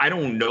 So I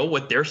don't know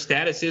what their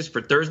status is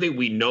for Thursday.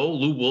 We know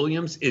Lou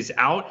Williams is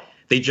out.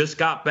 They just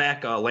got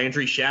back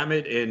Landry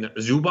Shamet and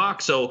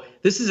Zubac. So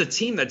this is a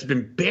team that's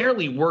been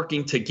barely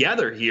working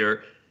together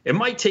here. It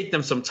might take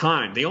them some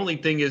time. The only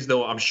thing is,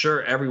 though, I'm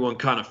sure everyone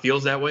kind of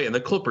feels that way. And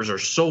the Clippers are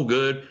so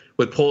good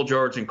with Paul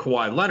George and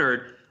Kawhi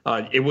Leonard.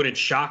 It wouldn't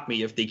shock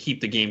me if they keep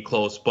the game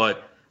close.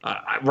 But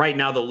right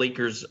now, the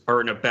Lakers are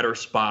in a better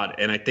spot.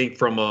 And I think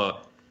from a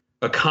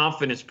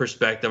confidence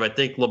perspective, I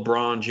think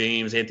LeBron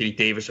James, Anthony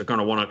Davis are going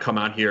to want to come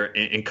out here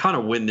and kind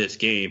of win this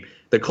game.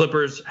 The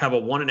Clippers have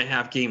a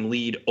 1.5 game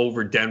lead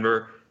over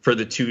Denver for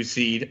the 2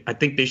 seed. I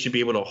think they should be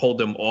able to hold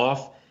them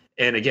off.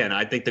 And again,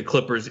 I think the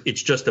Clippers,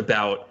 it's just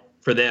about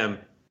for them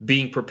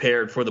being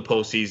prepared for the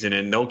postseason.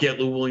 And they'll get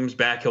Lou Williams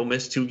back. He'll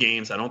miss 2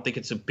 games. I don't think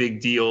it's a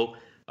big deal.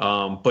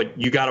 But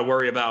you got to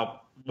worry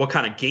about what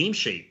kind of game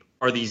shape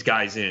are these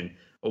guys in.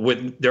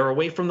 They're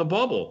away from the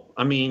bubble.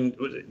 I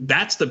mean,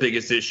 that's the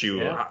biggest issue.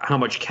 Yeah. How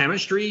much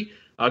chemistry?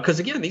 Because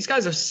again, these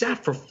guys have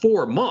sat for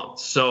 4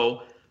 months.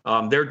 So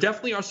there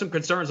definitely are some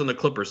concerns on the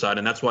Clipper side,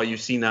 and that's why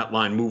you've seen that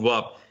line move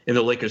up in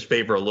the Lakers'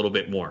 favor a little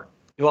bit more.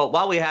 Well,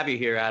 while we have you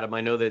here, Adam,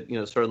 I know that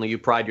certainly you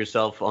pride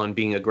yourself on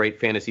being a great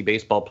fantasy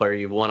baseball player.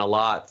 You've won a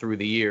lot through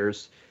the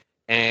years.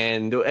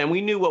 And we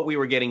knew what we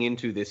were getting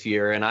into this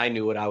year, and I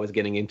knew what I was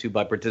getting into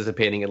by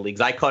participating in leagues.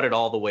 I cut it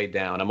all the way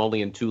down. I'm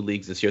only in 2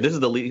 leagues this year. This is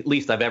the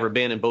least I've ever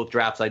been in both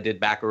drafts I did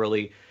back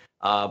early.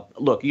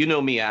 Look, you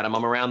know me, Adam.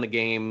 I'm around the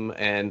game,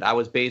 and I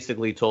was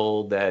basically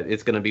told that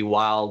it's going to be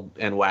wild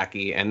and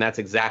wacky, and that's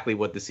exactly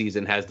what the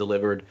season has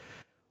delivered.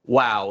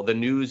 Wow, the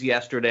news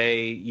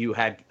yesterday, you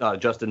had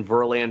Justin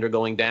Verlander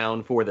going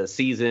down for the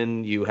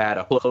season. You had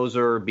a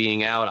closer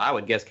being out. I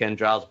would guess Ken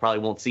Giles probably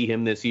won't see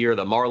him this year.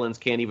 The Marlins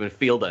can't even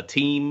field a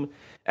team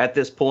at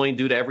this point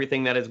due to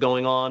everything that is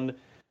going on.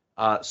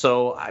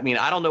 So, I mean,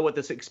 I don't know what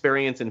this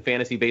experience in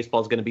fantasy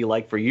baseball is going to be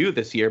like for you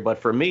this year, but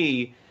for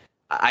me,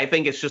 I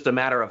think it's just a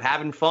matter of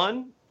having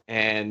fun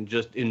and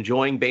just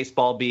enjoying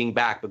baseball being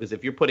back, because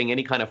if you're putting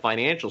any kind of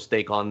financial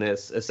stake on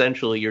this,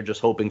 essentially you're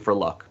just hoping for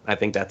luck. I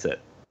think that's it.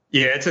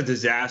 Yeah, it's a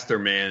disaster,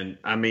 man.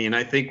 I mean,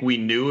 I think we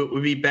knew it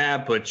would be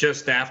bad, but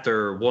just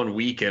after one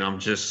weekend, I'm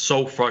just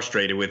so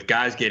frustrated with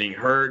guys getting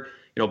hurt.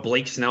 You know,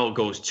 Blake Snell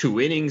goes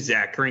 2 innings.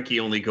 Zach Greinke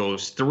only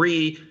goes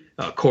 3.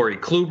 Corey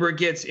Kluber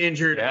gets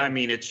injured. Yeah. I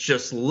mean, it's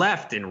just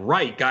left and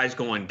right. Guys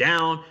going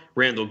down.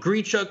 Randall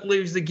Grichuk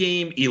leaves the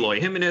game. Eloy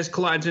Jimenez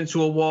collides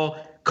into a wall.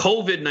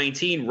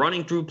 COVID-19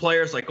 running through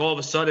players, like all of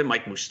a sudden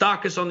Mike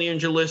Moustakas on the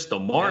injured list, the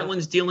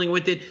Marlins dealing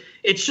with it.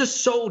 It's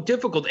just so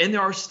difficult, and there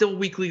are still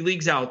weekly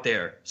leagues out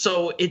there.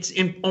 So it's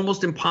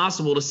almost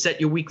impossible to set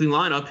your weekly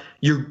lineup.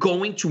 You're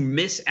going to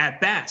miss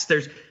at-bats.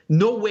 There's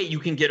no way you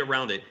can get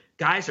around it.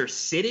 Guys are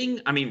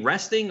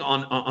resting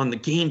on the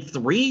game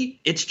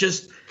 3.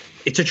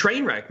 It's a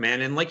train wreck,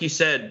 man. And like you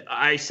said,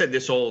 I said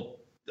this all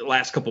the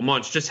last couple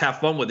months, just have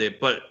fun with it.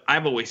 But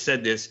I've always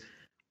said this.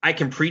 I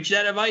can preach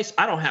that advice.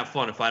 I don't have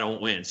fun if I don't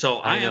win. So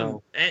I am,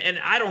 and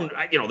I don't,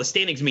 the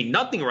standings mean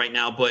nothing right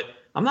now, but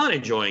I'm not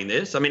enjoying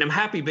this. I mean, I'm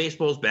happy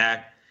baseball's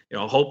back,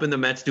 hoping the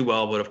Mets do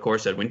well, but of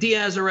course, Edwin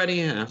Diaz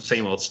already,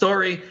 same old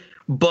story.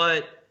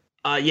 But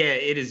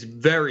it is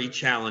very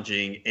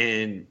challenging,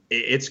 and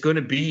it's going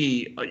to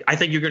be, I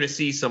think you're going to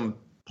see some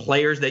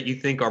players that you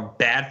think are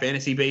bad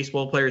fantasy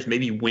baseball players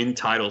maybe win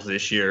titles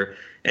this year.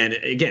 And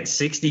again,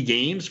 60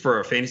 games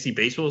for a fantasy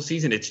baseball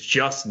season, it's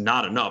just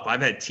not enough.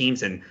 I've had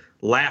teams in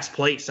last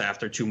place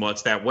after 2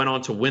 months that went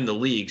on to win the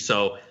league.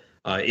 So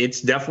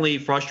it's definitely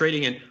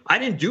frustrating. And I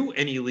didn't do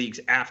any leagues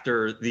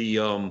after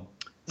the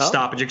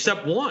stoppage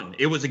except one.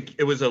 It was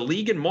a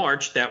league in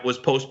March that was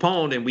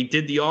postponed, and we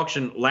did the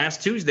auction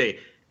last Tuesday.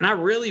 And I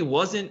really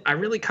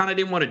kind of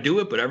didn't want to do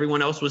it, but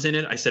everyone else was in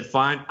it. I said,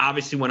 fine.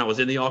 Obviously, when I was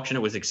in the auction,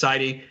 it was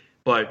exciting.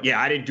 But yeah,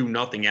 I didn't do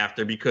nothing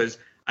after because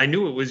I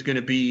knew it was going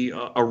to be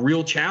a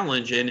real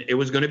challenge, and it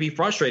was going to be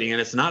frustrating. And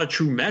it's not a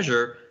true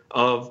measure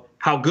of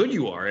how good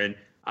you are. And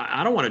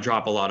I don't want to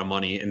drop a lot of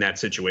money in that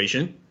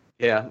situation.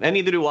 Yeah, and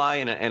neither do I.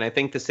 And I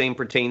think the same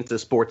pertains to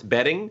sports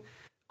betting.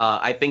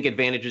 I think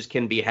advantages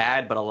can be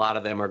had, but a lot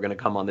of them are going to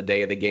come on the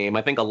day of the game.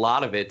 I think a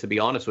lot of it, to be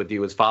honest with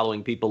you, is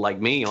following people like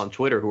me on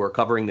Twitter who are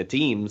covering the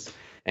teams.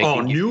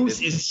 And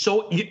news is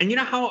so – and you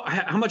know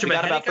how much of a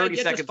headache I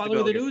get just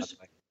following the news?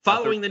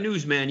 Following the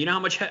news, man. You know how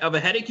much of a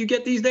headache you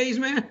get these days,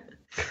 man?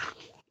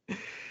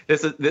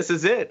 This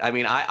is it. I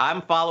mean,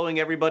 I'm following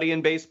everybody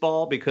in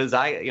baseball because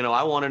I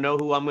want to know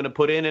who I'm going to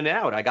put in and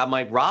out. I got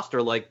my roster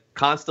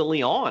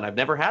constantly on. I've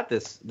never had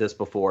this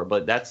before,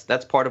 but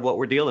that's part of what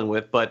we're dealing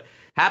with. But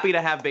happy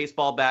to have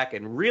baseball back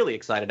and really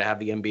excited to have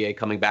the NBA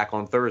coming back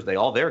on Thursday.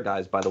 All their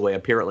guys, by the way,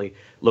 apparently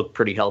look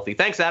pretty healthy.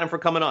 Thanks, Adam, for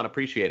coming on.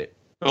 Appreciate it.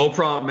 No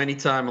problem.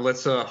 Anytime.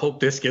 Let's hope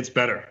this gets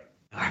better.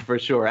 For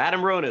sure.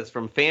 Adam Ronis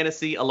from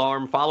Fantasy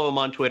Alarm. Follow him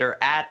on Twitter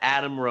at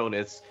Adam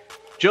Ronis.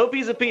 Joe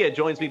Pisapia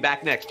joins me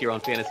back next here on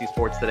Fantasy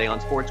Sports Today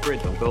on Sports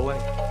Grid. Don't go away.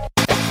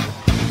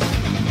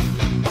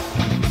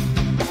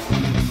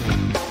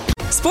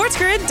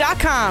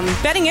 SportsGrid.com.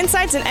 Betting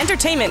insights and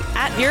entertainment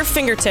at your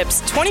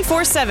fingertips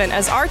 24/7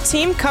 as our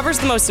team covers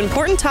the most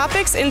important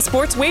topics in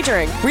sports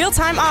wagering.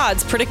 Real-time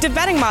odds, predictive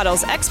betting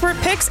models, expert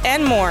picks,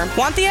 and more.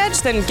 Want the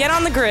edge? Then get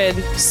on the grid.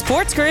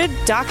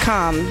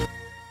 SportsGrid.com.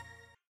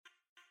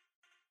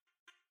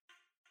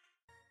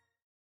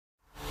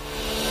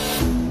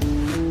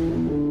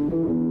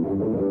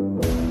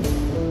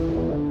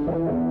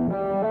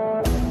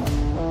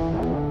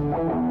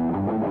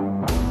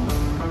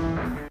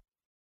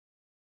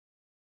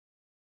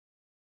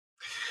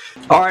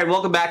 All right,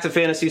 welcome back to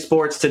Fantasy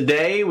Sports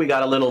Today. We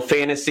got a little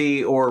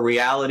fantasy or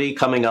reality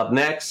coming up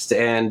next,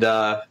 and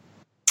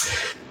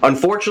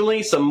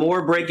unfortunately, some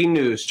more breaking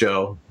news,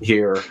 Joe,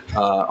 here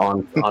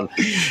on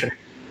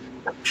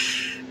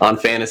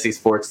Fantasy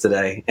Sports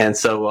Today. And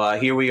so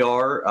here we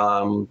are.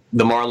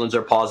 The Marlins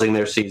are pausing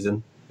their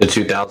season, the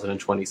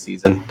 2020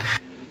 season.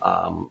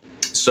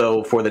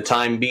 So for the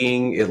time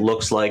being, it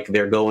looks like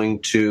they're going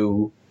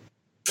to,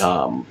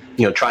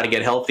 try to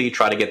get healthy,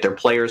 try to get their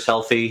players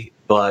healthy.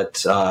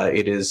 But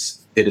it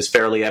is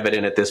fairly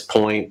evident at this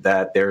point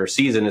that their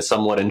season is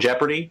somewhat in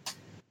jeopardy,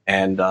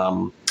 and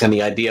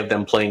the idea of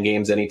them playing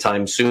games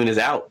anytime soon is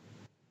out.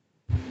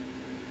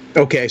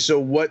 Okay, so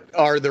what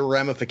are the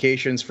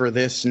ramifications for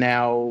this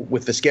now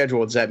with the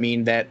schedule? Does that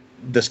mean that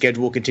the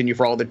schedule will continue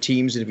for all the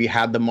teams? And if you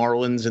had the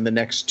Marlins in the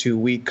next 2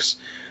 weeks,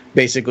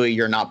 basically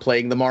you're not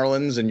playing the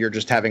Marlins and you're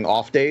just having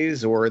off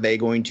days? Or are they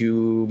going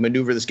to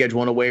maneuver the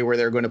schedule in a way where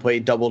they're going to play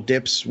double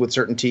dips with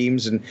certain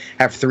teams and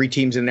have 3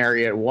 teams in an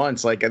area at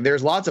once?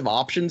 There's lots of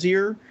options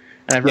here.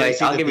 And I've already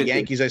seen that the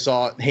Yankees, I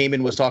saw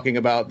Heyman was talking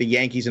about the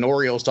Yankees and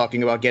Orioles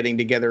talking about getting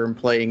together and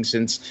playing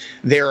since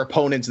their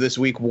opponents this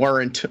week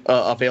weren't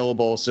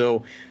available.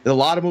 So there's a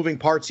lot of moving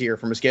parts here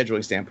from a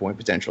scheduling standpoint,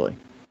 potentially.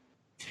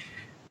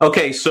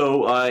 Okay,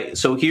 so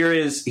here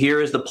is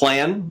the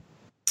plan.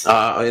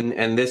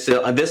 And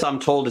this I'm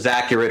told is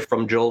accurate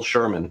from Joel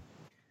Sherman.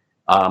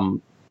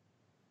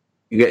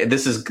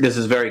 This is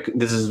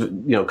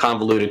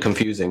convoluted,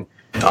 confusing.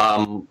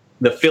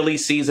 the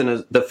Phillies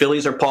season the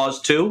Phillies are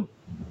paused too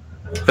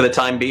for the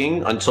time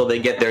being until they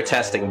get their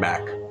testing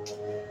back.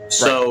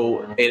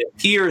 So it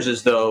appears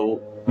as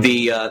though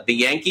the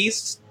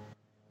Yankees,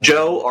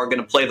 Joe, are going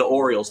to play the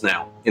Orioles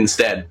now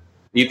instead.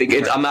 You think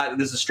I'm not?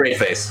 This is a straight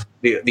face.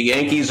 The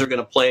Yankees are going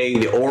to play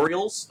the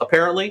Orioles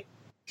apparently,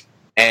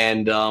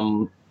 and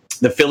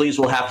the Phillies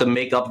will have to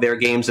make up their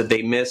games that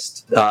they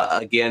missed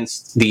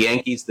against the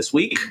Yankees this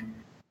week,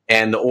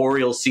 and the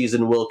Orioles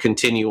season will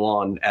continue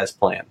on as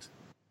planned.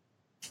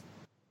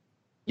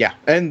 Yeah,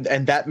 and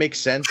that makes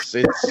sense.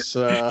 It's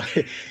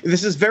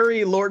this is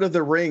very Lord of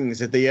the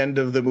Rings at the end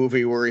of the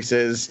movie where he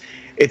says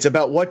it's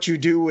about what you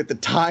do with the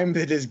time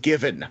that is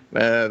given.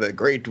 The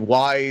great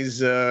wise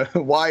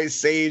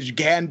sage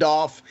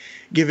Gandalf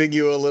giving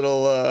you a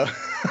little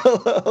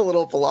a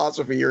little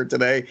philosophy here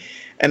today,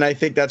 and I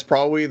think that's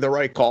probably the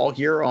right call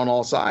here on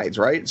all sides,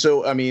 right?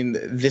 So I mean,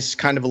 this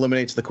kind of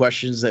eliminates the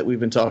questions that we've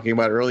been talking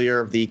about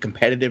earlier of the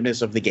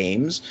competitiveness of the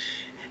games.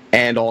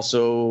 And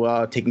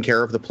also taking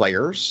care of the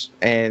players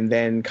and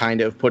then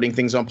kind of putting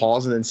things on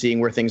pause and then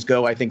seeing where things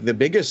go. I think the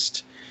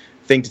biggest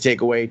thing to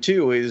take away,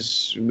 too,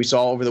 is we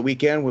saw over the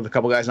weekend with a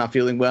couple guys not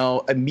feeling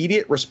well,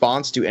 immediate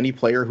response to any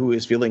player who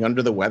is feeling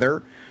under the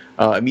weather,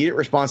 immediate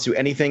response to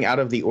anything out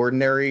of the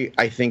ordinary.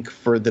 I think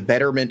for the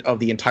betterment of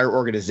the entire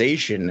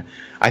organization,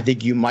 I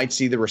think you might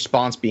see the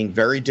response being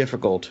very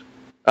difficult.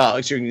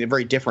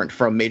 Very different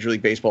from Major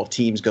League Baseball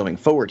teams going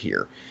forward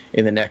here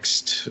in the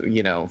next,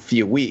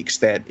 few weeks.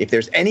 That if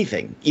there's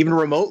anything, even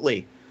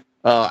remotely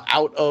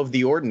out of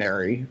the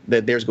ordinary,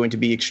 that there's going to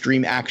be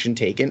extreme action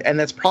taken, and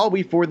that's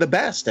probably for the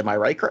best. Am I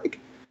right, Craig?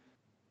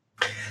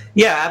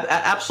 Yeah,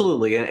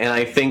 absolutely. And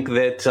I think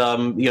that,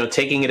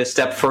 taking it a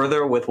step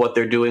further with what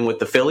they're doing with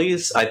the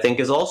Phillies, I think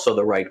is also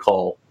the right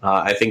call.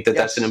 I think that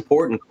that's an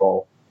important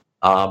call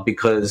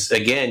because,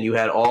 again, you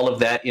had all of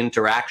that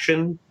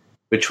interaction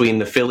between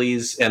the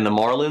Phillies and the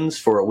Marlins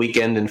for a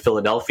weekend in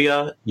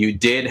Philadelphia. You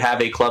did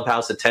have a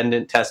clubhouse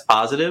attendant test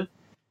positive.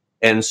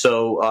 And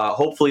so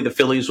hopefully the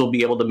Phillies will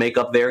be able to make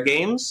up their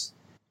games.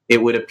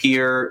 It would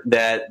appear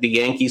that the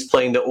Yankees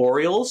playing the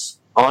Orioles,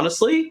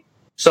 honestly,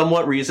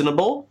 somewhat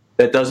reasonable.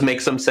 That does make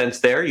some sense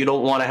there. You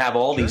don't want to have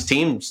all these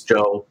teams,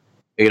 Joe,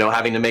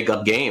 having to make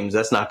up games.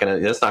 That's not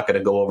gonna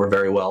go over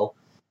very well.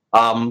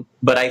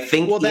 But I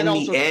think that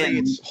also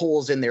creates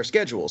holes in their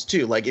schedules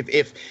too. Like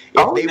if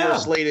they were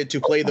slated to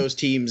play those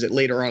teams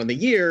later on in the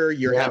year,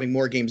 you're having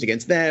more games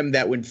against them.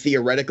 That would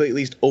theoretically at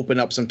least open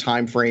up some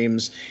time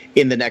frames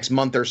in the next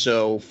month or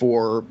so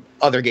for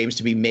other games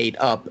to be made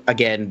up.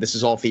 Again, this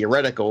is all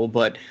theoretical,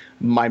 but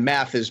my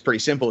math is pretty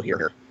simple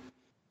here.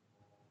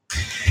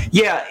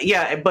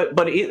 Yeah, but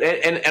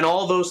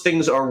all those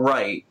things are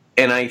right,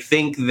 and I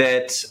think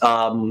that.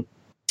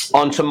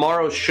 On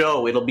tomorrow's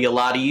show, it'll be a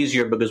lot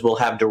easier because we'll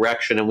have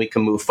direction and we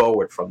can move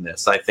forward from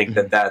this. I think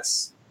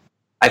that's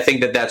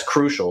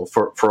crucial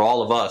for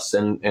all of us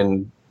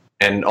and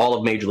all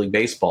of Major League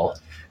Baseball.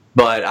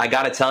 But I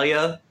got to tell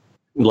you,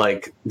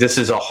 this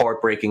is a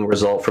heartbreaking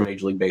result for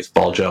Major League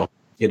Baseball, Joe.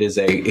 It is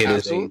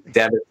a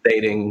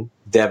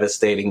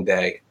devastating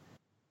day.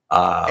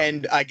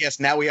 And I guess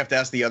now we have to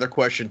ask the other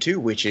question too,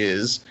 which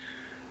is,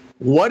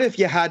 what if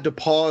you had to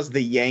pause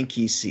the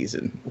Yankees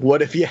season?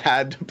 What if you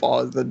had to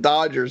pause the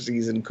Dodgers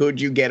season?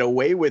 Could you get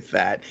away with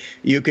that?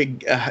 You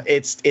could.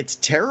 It's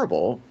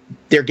terrible.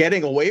 They're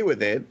getting away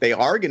with it. They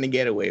are going to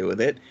get away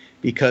with it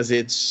because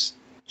it's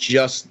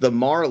just the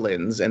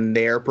Marlins, and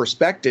their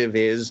perspective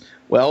is,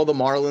 well, the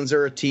Marlins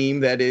are a team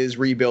that is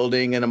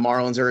rebuilding, and the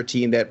Marlins are a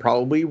team that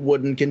probably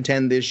wouldn't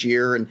contend this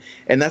year,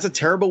 and that's a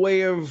terrible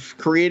way of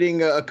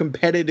creating a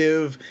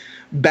competitive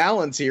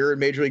balance here in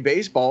Major League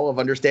Baseball of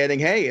understanding,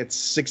 hey, it's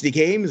 60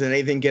 games and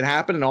anything can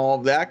happen and all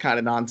of that kind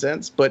of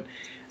nonsense. But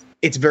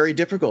it's very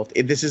difficult.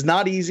 This is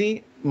not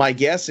easy. My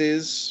guess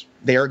is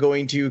they are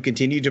going to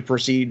continue to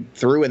proceed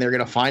through and they're going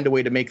to find a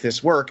way to make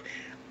this work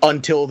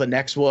until the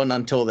next one.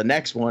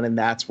 And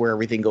that's where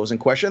everything goes in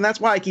question. And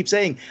that's why I keep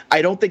saying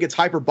I don't think it's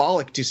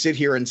hyperbolic to sit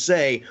here and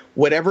say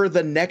whatever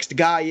the next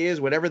guy is,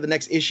 whatever the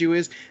next issue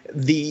is,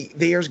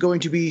 there's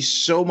going to be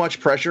so much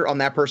pressure on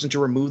that person to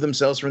remove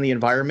themselves from the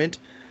environment.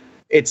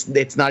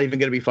 It's not even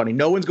going to be funny.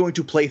 No one's going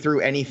to play through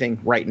anything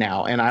right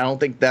now, and I don't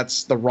think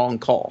that's the wrong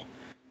call.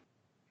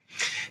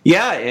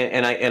 Yeah,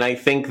 and I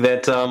think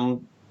that a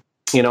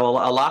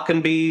lot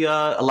can be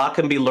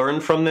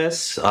learned from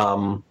this.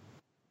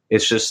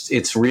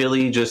 It's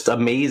really just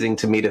amazing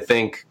to me to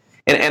think,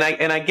 and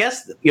I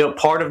guess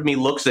part of me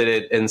looks at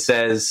it and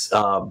says,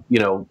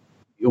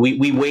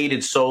 we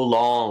waited so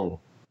long,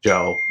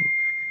 Joe.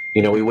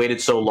 We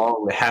waited so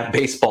long to have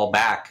baseball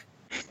back,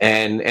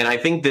 and I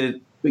think that.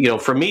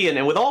 For me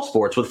and with all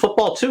sports, with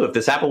football too, if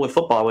this happened with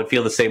football, I would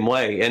feel the same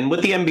way. And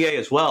with the NBA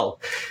as well,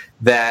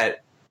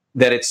 that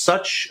it's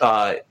such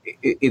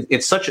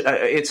it's such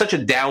a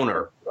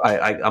downer.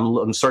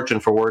 I'm searching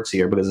for words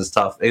here because it's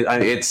tough.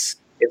 It's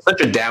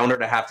such a downer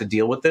to have to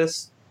deal with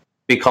this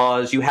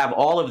because you have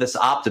all of this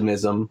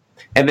optimism.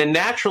 And then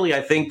naturally,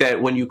 I think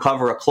that when you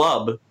cover a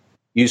club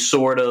you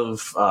sort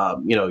of,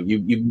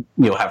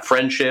 you have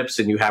friendships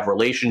and you have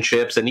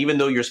relationships. And even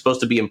though you're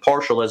supposed to be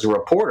impartial as a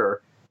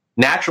reporter,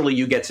 naturally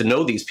you get to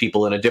know these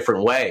people in a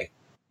different way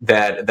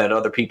that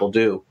other people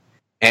do.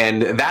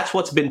 And that's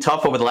what's been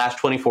tough over the last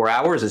 24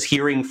 hours is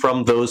hearing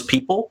from those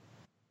people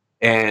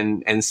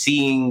and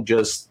seeing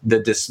just the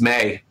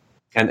dismay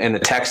and the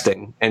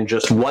texting and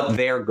just what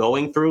they're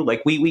going through.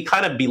 Like we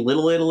kind of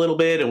belittle it a little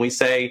bit and we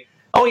say,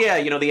 oh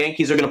yeah, the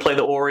Yankees are going to play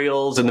the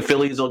Orioles and the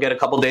Phillies will get a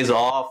couple days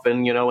off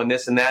and, and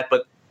this and that.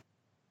 But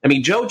I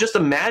mean, Joe, just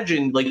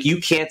imagine like you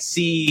can't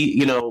see,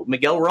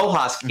 Miguel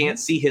Rojas can't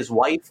see his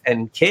wife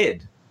and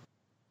kid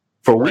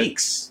for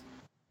weeks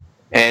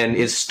and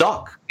is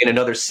stuck in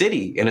another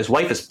city and his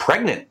wife is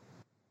pregnant.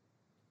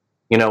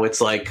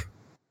 It's like,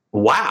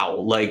 wow,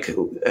 like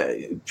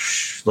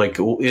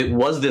it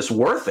was this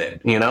worth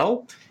it,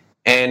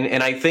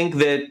 And I think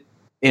that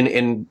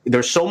and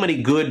there's so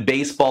many good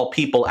baseball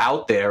people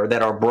out there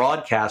that are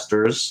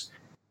broadcasters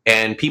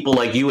and people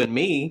like you and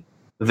me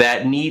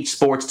that need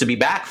sports to be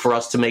back for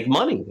us to make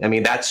money. I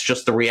mean, that's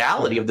just the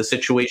reality of the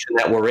situation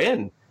that we're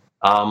in.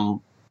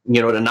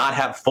 To not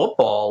have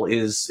football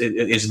is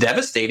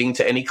devastating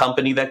to any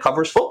company that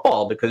covers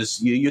football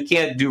because you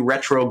can't do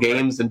retro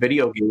games and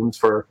video games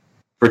for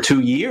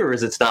 2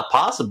 years. It's not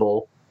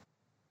possible.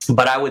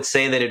 But I would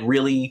say that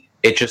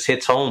it just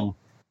hits home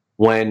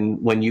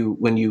when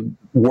you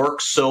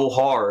work so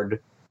hard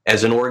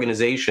as an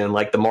organization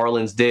like the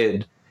Marlins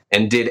did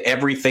and did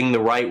everything the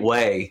right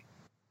way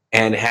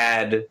and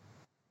had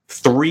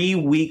 3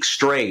 weeks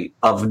straight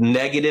of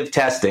negative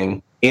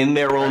testing in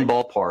their own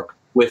ballpark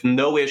with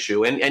no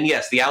issue. And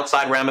yes, the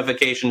outside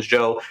ramifications,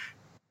 Joe,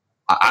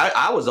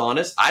 I was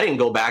honest. I didn't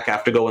go back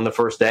after going the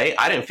first day.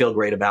 I didn't feel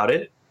great about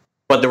it.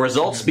 But the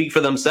results speak for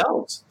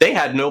themselves. They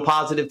had no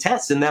positive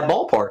tests in that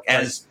ballpark,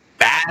 as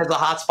bad as a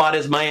hotspot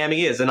as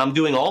Miami is. And I'm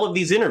doing all of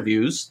these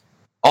interviews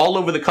all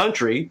over the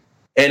country,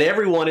 and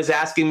everyone is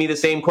asking me the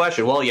same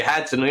question. Well, you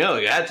had to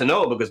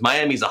know because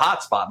Miami's a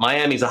hotspot.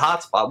 Miami's a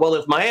hotspot. Well,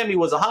 if Miami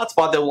was a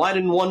hotspot, then why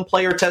didn't one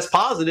player test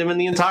positive in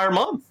the entire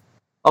month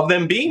of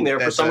them being there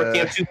for Summer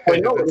Camp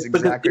 2.0? That's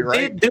exactly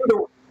right.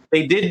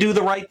 They did do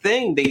the right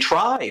thing. They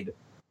tried.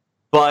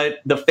 But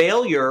the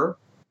failure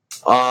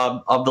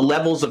of the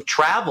levels of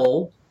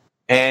travel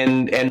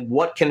and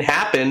what can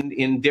happen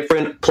in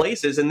different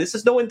places. And this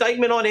is no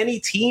indictment on any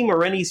team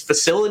or any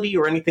facility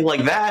or anything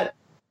like that.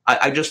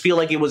 I just feel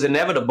like it was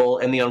inevitable.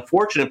 And the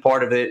unfortunate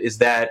part of it is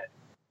that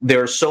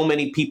there are so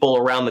many people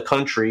around the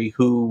country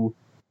who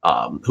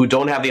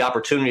don't have the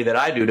opportunity that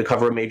I do to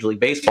cover a Major League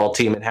Baseball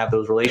team and have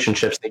those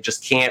relationships. They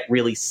just can't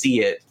really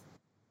see it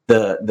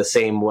the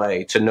same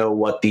way to know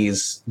what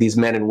these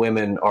men and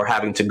women are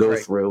having to go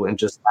through and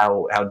just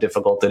how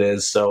difficult it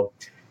is. So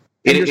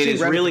you're seeing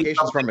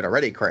ramifications from it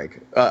already,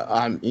 Craig.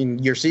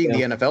 You're seeing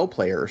the NFL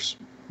players.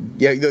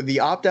 Yeah, the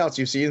opt-outs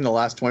you see in the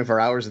last 24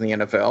 hours in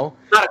the NFL.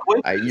 Not a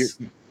coincidence.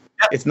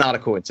 It's not a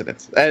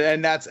coincidence,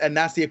 and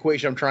that's the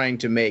equation I'm trying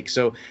to make.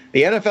 So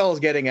the NFL is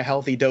getting a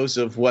healthy dose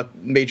of what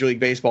Major League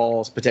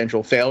Baseball's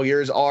potential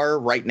failures are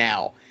right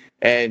now,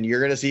 and you're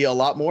going to see a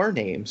lot more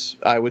names.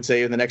 I would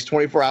say in the next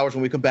 24 hours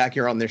when we come back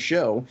here on this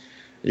show,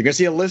 you're going to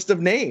see a list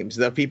of names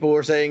that people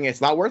are saying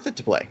it's not worth it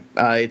to play.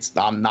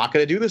 I'm not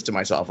going to do this to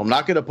myself. I'm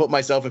not going to put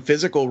myself at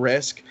physical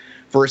risk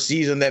for a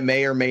season that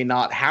may or may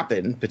not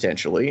happen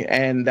potentially,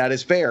 and that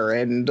is fair.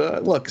 And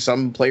look,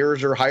 some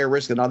players are higher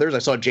risk than others. I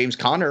saw James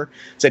Conner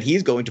said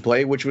he's going to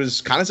play, which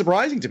was kind of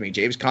surprising to me.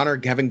 James Conner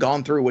having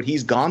gone through what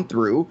he's gone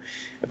through,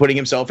 putting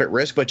himself at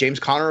risk, but James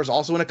Conner is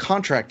also in a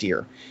contract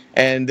year.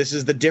 And this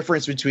is the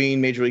difference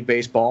between Major League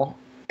Baseball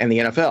and the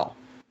NFL.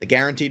 The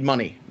guaranteed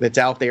money that's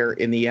out there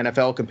in the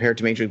NFL compared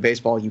to Major League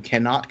Baseball, you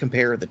cannot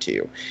compare the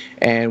two.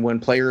 And when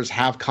players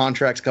have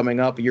contracts coming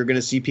up, you're going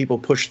to see people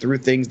push through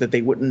things that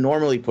they wouldn't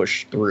normally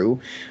push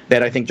through,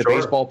 that I think the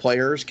baseball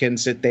players can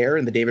sit there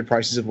and the David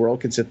Prices of the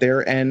world can sit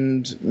there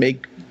and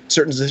make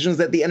certain decisions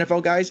that the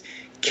NFL guys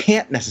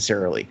can't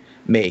necessarily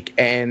make.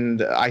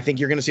 And I think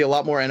you're going to see a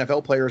lot more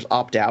NFL players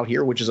opt out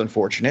here, which is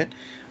unfortunate.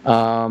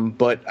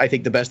 But I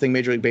think the best thing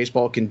Major League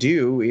Baseball can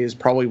do is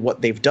probably what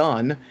they've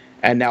done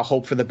and now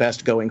hope for the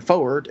best going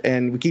forward.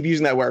 And we keep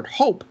using that word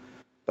hope,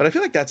 but I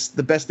feel like that's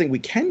the best thing we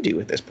can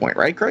do at this point,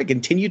 right, Craig?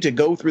 Continue to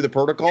go through the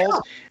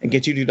protocols and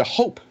continue to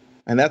hope.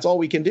 And that's all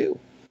we can do.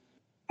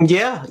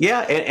 Yeah.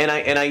 And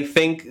I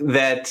think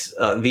that,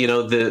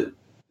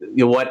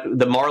 what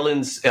the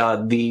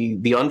Marlins,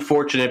 the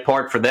unfortunate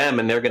part for them,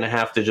 and they're going to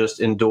have to just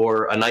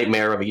endure a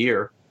nightmare of a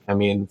year. I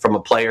mean, from the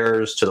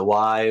players to the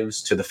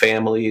wives to the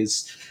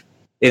families,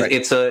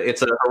 it's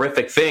a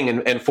horrific thing.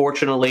 And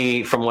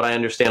fortunately, from what I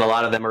understand, a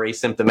lot of them are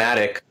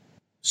asymptomatic.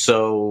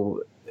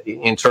 So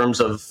in terms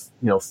of,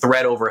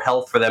 threat over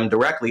health for them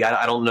directly,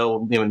 I don't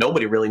know,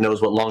 nobody really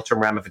knows what long-term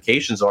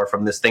ramifications are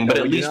from this thing, but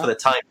at least for the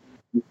time,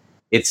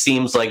 it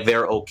seems like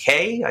they're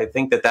okay. I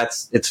think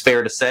it's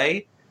fair to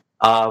say.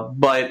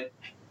 But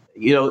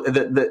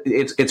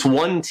it's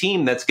one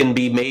team that's going to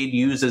be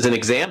used as an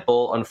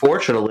example,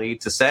 unfortunately,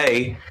 to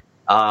say,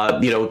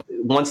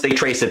 once they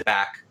trace it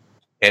back,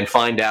 and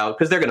find out,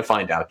 because they're going to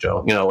find out,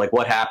 Joe, like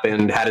what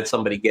happened, how did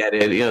somebody get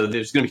it?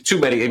 There's going to be too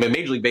many. I mean,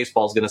 Major League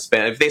Baseball is going to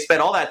spend, if they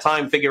spend all that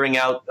time figuring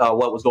out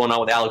what was going on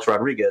with Alex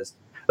Rodriguez,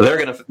 they're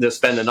going to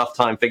spend enough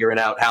time figuring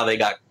out how they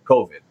got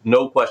COVID.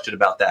 No question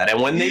about that.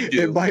 And when they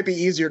do, it might be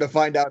easier to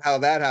find out how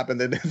that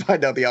happened than to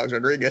find out the Alex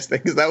Rodriguez thing,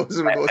 because that was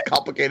one of the most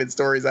complicated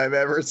stories I've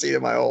ever seen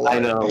in my whole life. I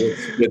know,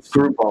 it's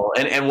screwball.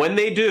 And when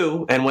they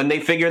do, and when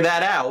they figure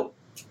that out,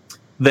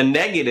 the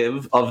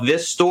negative of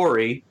this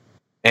story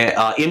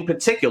in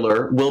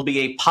particular will be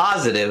a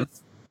positive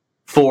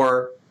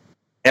for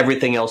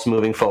everything else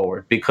moving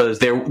forward, because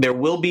there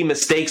will be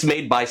mistakes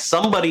made by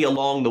somebody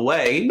along the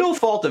way. No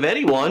fault of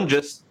anyone,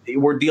 just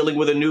we're dealing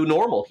with a new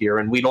normal here,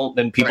 and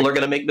people are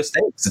going to make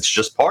mistakes. It's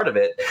just part of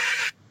it.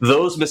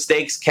 Those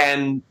mistakes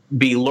can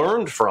be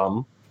learned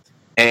from,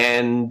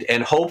 and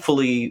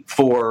hopefully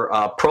for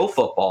pro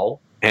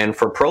football and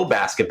for pro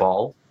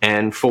basketball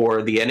and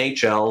for the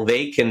NHL,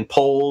 they can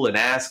poll and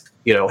ask,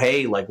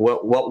 hey, like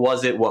what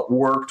was it, what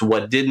worked,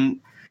 what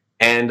didn't.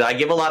 And I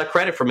give a lot of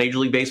credit for Major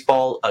League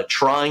Baseball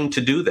trying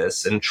to do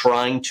this and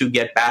trying to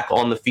get back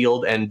on the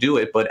field and do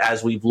it. But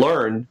as we've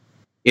learned,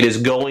 it is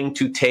going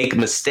to take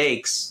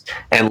mistakes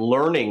and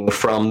learning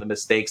from the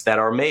mistakes that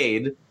are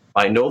made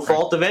by no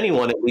fault of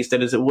anyone, at least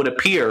as it would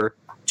appear,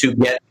 to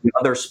get the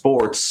other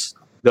sports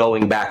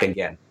going back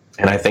again.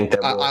 And I think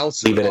that I'll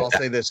say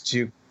this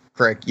too,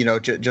 Craig,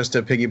 just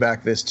to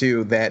piggyback this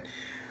too, that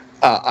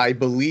I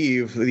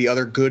believe the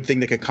other good thing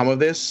that could come of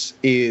this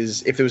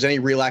is if there was any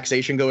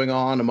relaxation going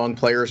on among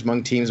players,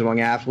 among teams, among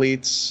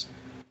athletes.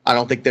 I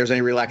don't think there's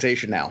any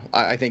relaxation now.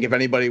 I think if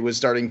anybody was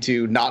starting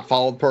to not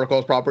follow the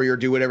protocols properly or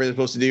do whatever they're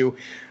supposed to do,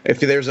 if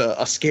there's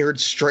a scared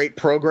straight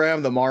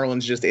program, the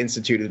Marlins just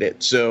instituted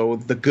it. So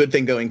the good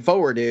thing going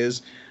forward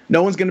is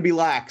no one's going to be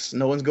lax.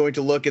 No one's going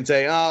to look and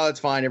say, oh, it's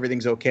fine,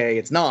 everything's okay.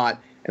 It's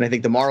not. And I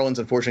think the Marlins,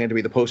 unfortunately, had to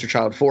be the poster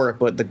child for it.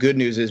 But the good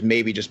news is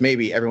maybe, just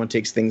maybe, everyone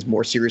takes things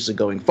more seriously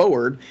going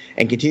forward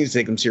and continues to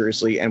take them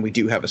seriously, and we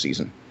do have a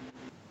season.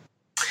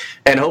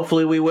 And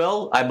hopefully we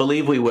will. I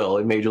believe we will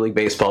in Major League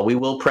Baseball. We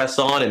will press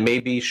on and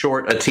maybe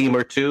short a team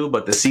or two,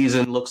 but the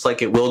season looks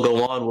like it will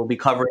go on. We'll be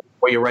covering it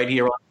for you right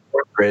here on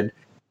Sports Grid.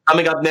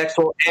 Coming up next,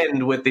 we'll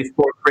end with the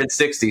Sports Grid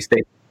 60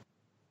 state.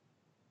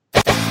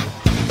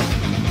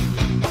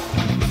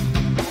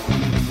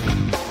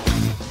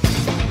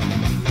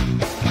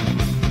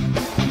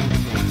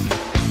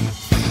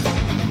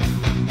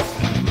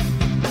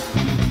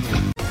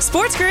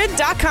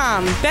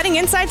 SportsGrid.com. Betting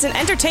insights and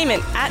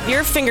entertainment at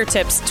your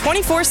fingertips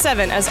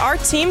 24/7 as our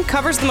team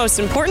covers the most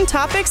important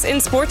topics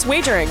in sports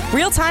wagering.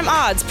 Real-time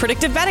odds,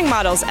 predictive betting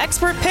models,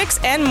 expert picks,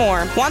 and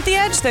more. Want the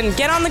edge? Then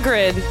get on the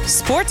grid.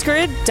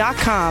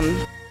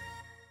 SportsGrid.com.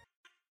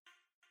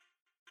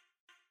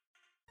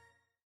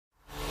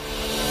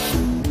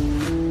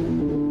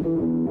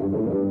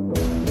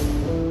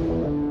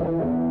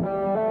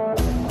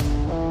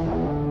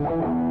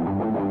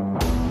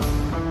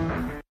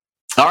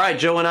 All right,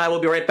 Joe and I will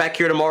be right back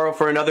here tomorrow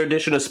for another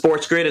edition of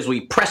Sports Grid as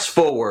we press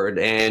forward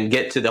and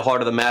get to the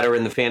heart of the matter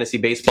in the fantasy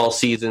baseball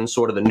season,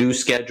 sort of the new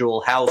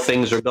schedule, how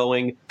things are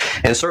going,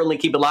 and certainly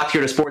keep it locked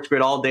here to Sports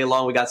Grid all day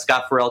long. We got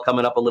Scott Farrell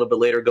coming up a little bit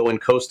later, going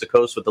coast to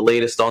coast with the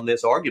latest on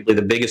this, arguably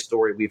the biggest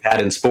story we've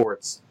had in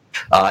sports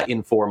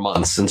in 4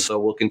 months. And so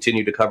we'll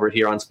continue to cover it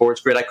here on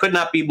Sports Grid. I could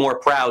not be more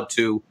proud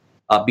to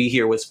be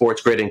here with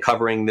Sports Grid and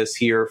covering this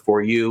here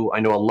for you. I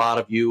know a lot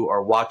of you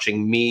are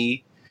watching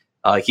me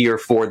here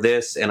for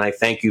this, and I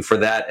thank you for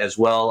that as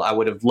well. I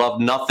would have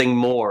loved nothing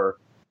more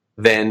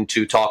than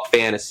to talk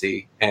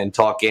fantasy and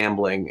talk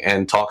gambling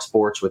and talk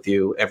sports with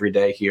you every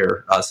day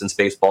here since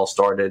baseball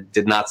started.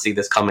 Did not see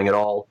this coming at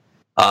all,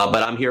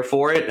 but I'm here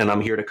for it, and I'm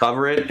here to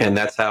cover it, and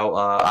that's how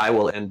I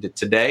will end it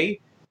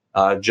today.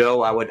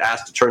 Joe, I would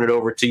ask to turn it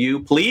over to you,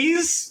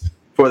 please,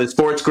 for the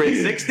Sports Grid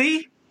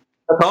 60.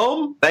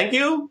 Home, thank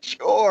you.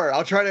 Sure.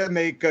 I'll try to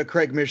make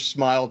Craig Mish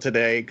smile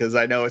today because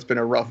I know it's been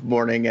a rough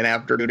morning and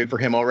afternoon for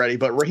him already.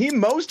 But Raheem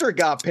Mostert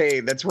got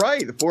paid. That's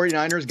right. The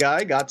 49ers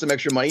guy got some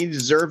extra money. He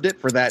deserved it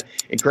for that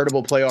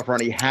incredible playoff run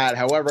he had.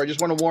 However, I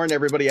just want to warn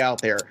everybody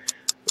out there.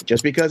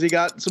 Just because he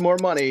got some more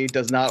money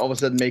does not all of a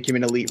sudden make him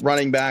an elite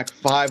running back.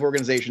 5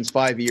 organizations,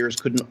 5 years,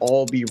 couldn't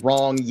all be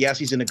wrong. Yes,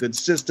 he's in a good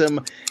system.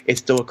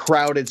 It's still a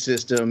crowded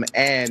system.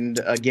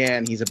 And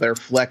again, he's a better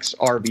flex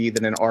RB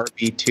than an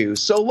RB2.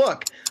 So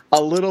look,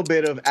 a little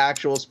bit of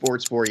actual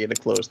sports for you to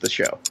close the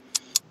show.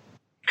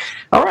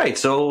 All right,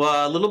 so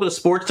a little bit of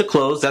sports to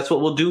close. That's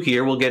what we'll do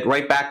here. We'll get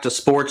right back to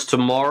sports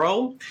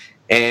tomorrow.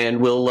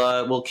 And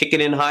we'll kick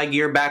it in high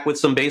gear back with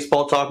some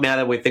baseball talk now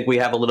that we think we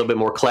have a little bit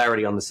more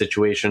clarity on the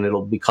situation.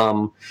 It'll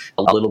become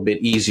a little bit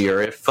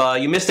easier. If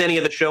you missed any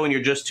of the show and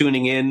you're just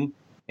tuning in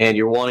and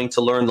you're wanting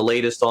to learn the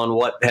latest on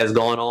what has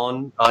gone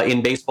on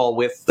in baseball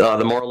with the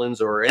Marlins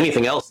or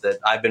anything else that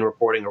I've been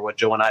reporting or what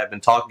Joe and I have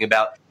been talking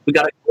about, we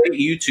got a great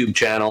YouTube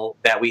channel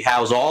that we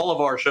house all of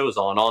our shows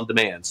on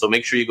demand. So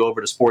make sure you go over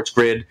to Sports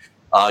Grid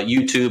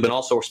YouTube and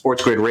also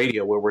Sports Grid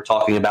Radio where we're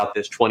talking about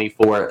this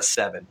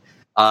 24/7.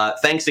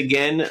 Thanks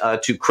again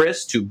to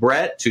Chris, to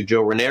Brett, to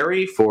Joe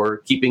Ranieri for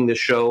keeping the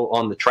show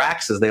on the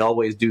tracks as they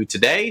always do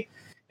today.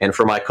 And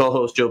for my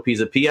co-host, Joe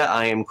Pisapia,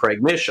 I am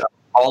Craig Mish.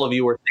 All of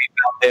you are safe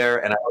out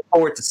there, and I look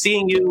forward to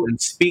seeing you and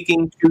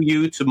speaking to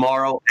you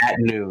tomorrow at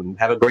noon.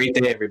 Have a great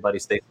day, everybody.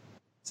 Stay safe.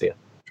 See ya.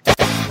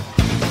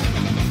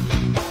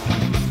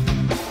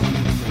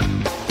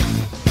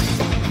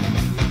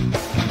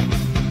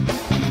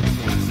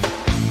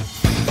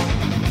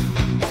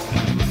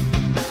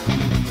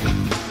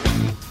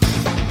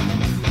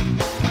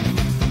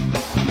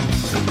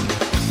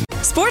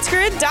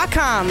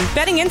 SportsGrid.com.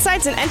 Betting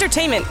insights and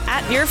entertainment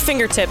at your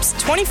fingertips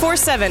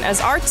 24/7 as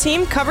our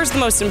team covers the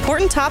most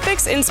important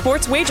topics in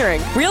sports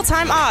wagering.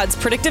 Real-time odds,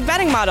 predictive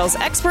betting models,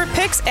 expert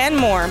picks, and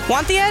more.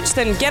 Want the edge?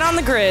 Then get on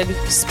the grid.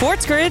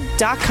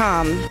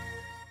 SportsGrid.com.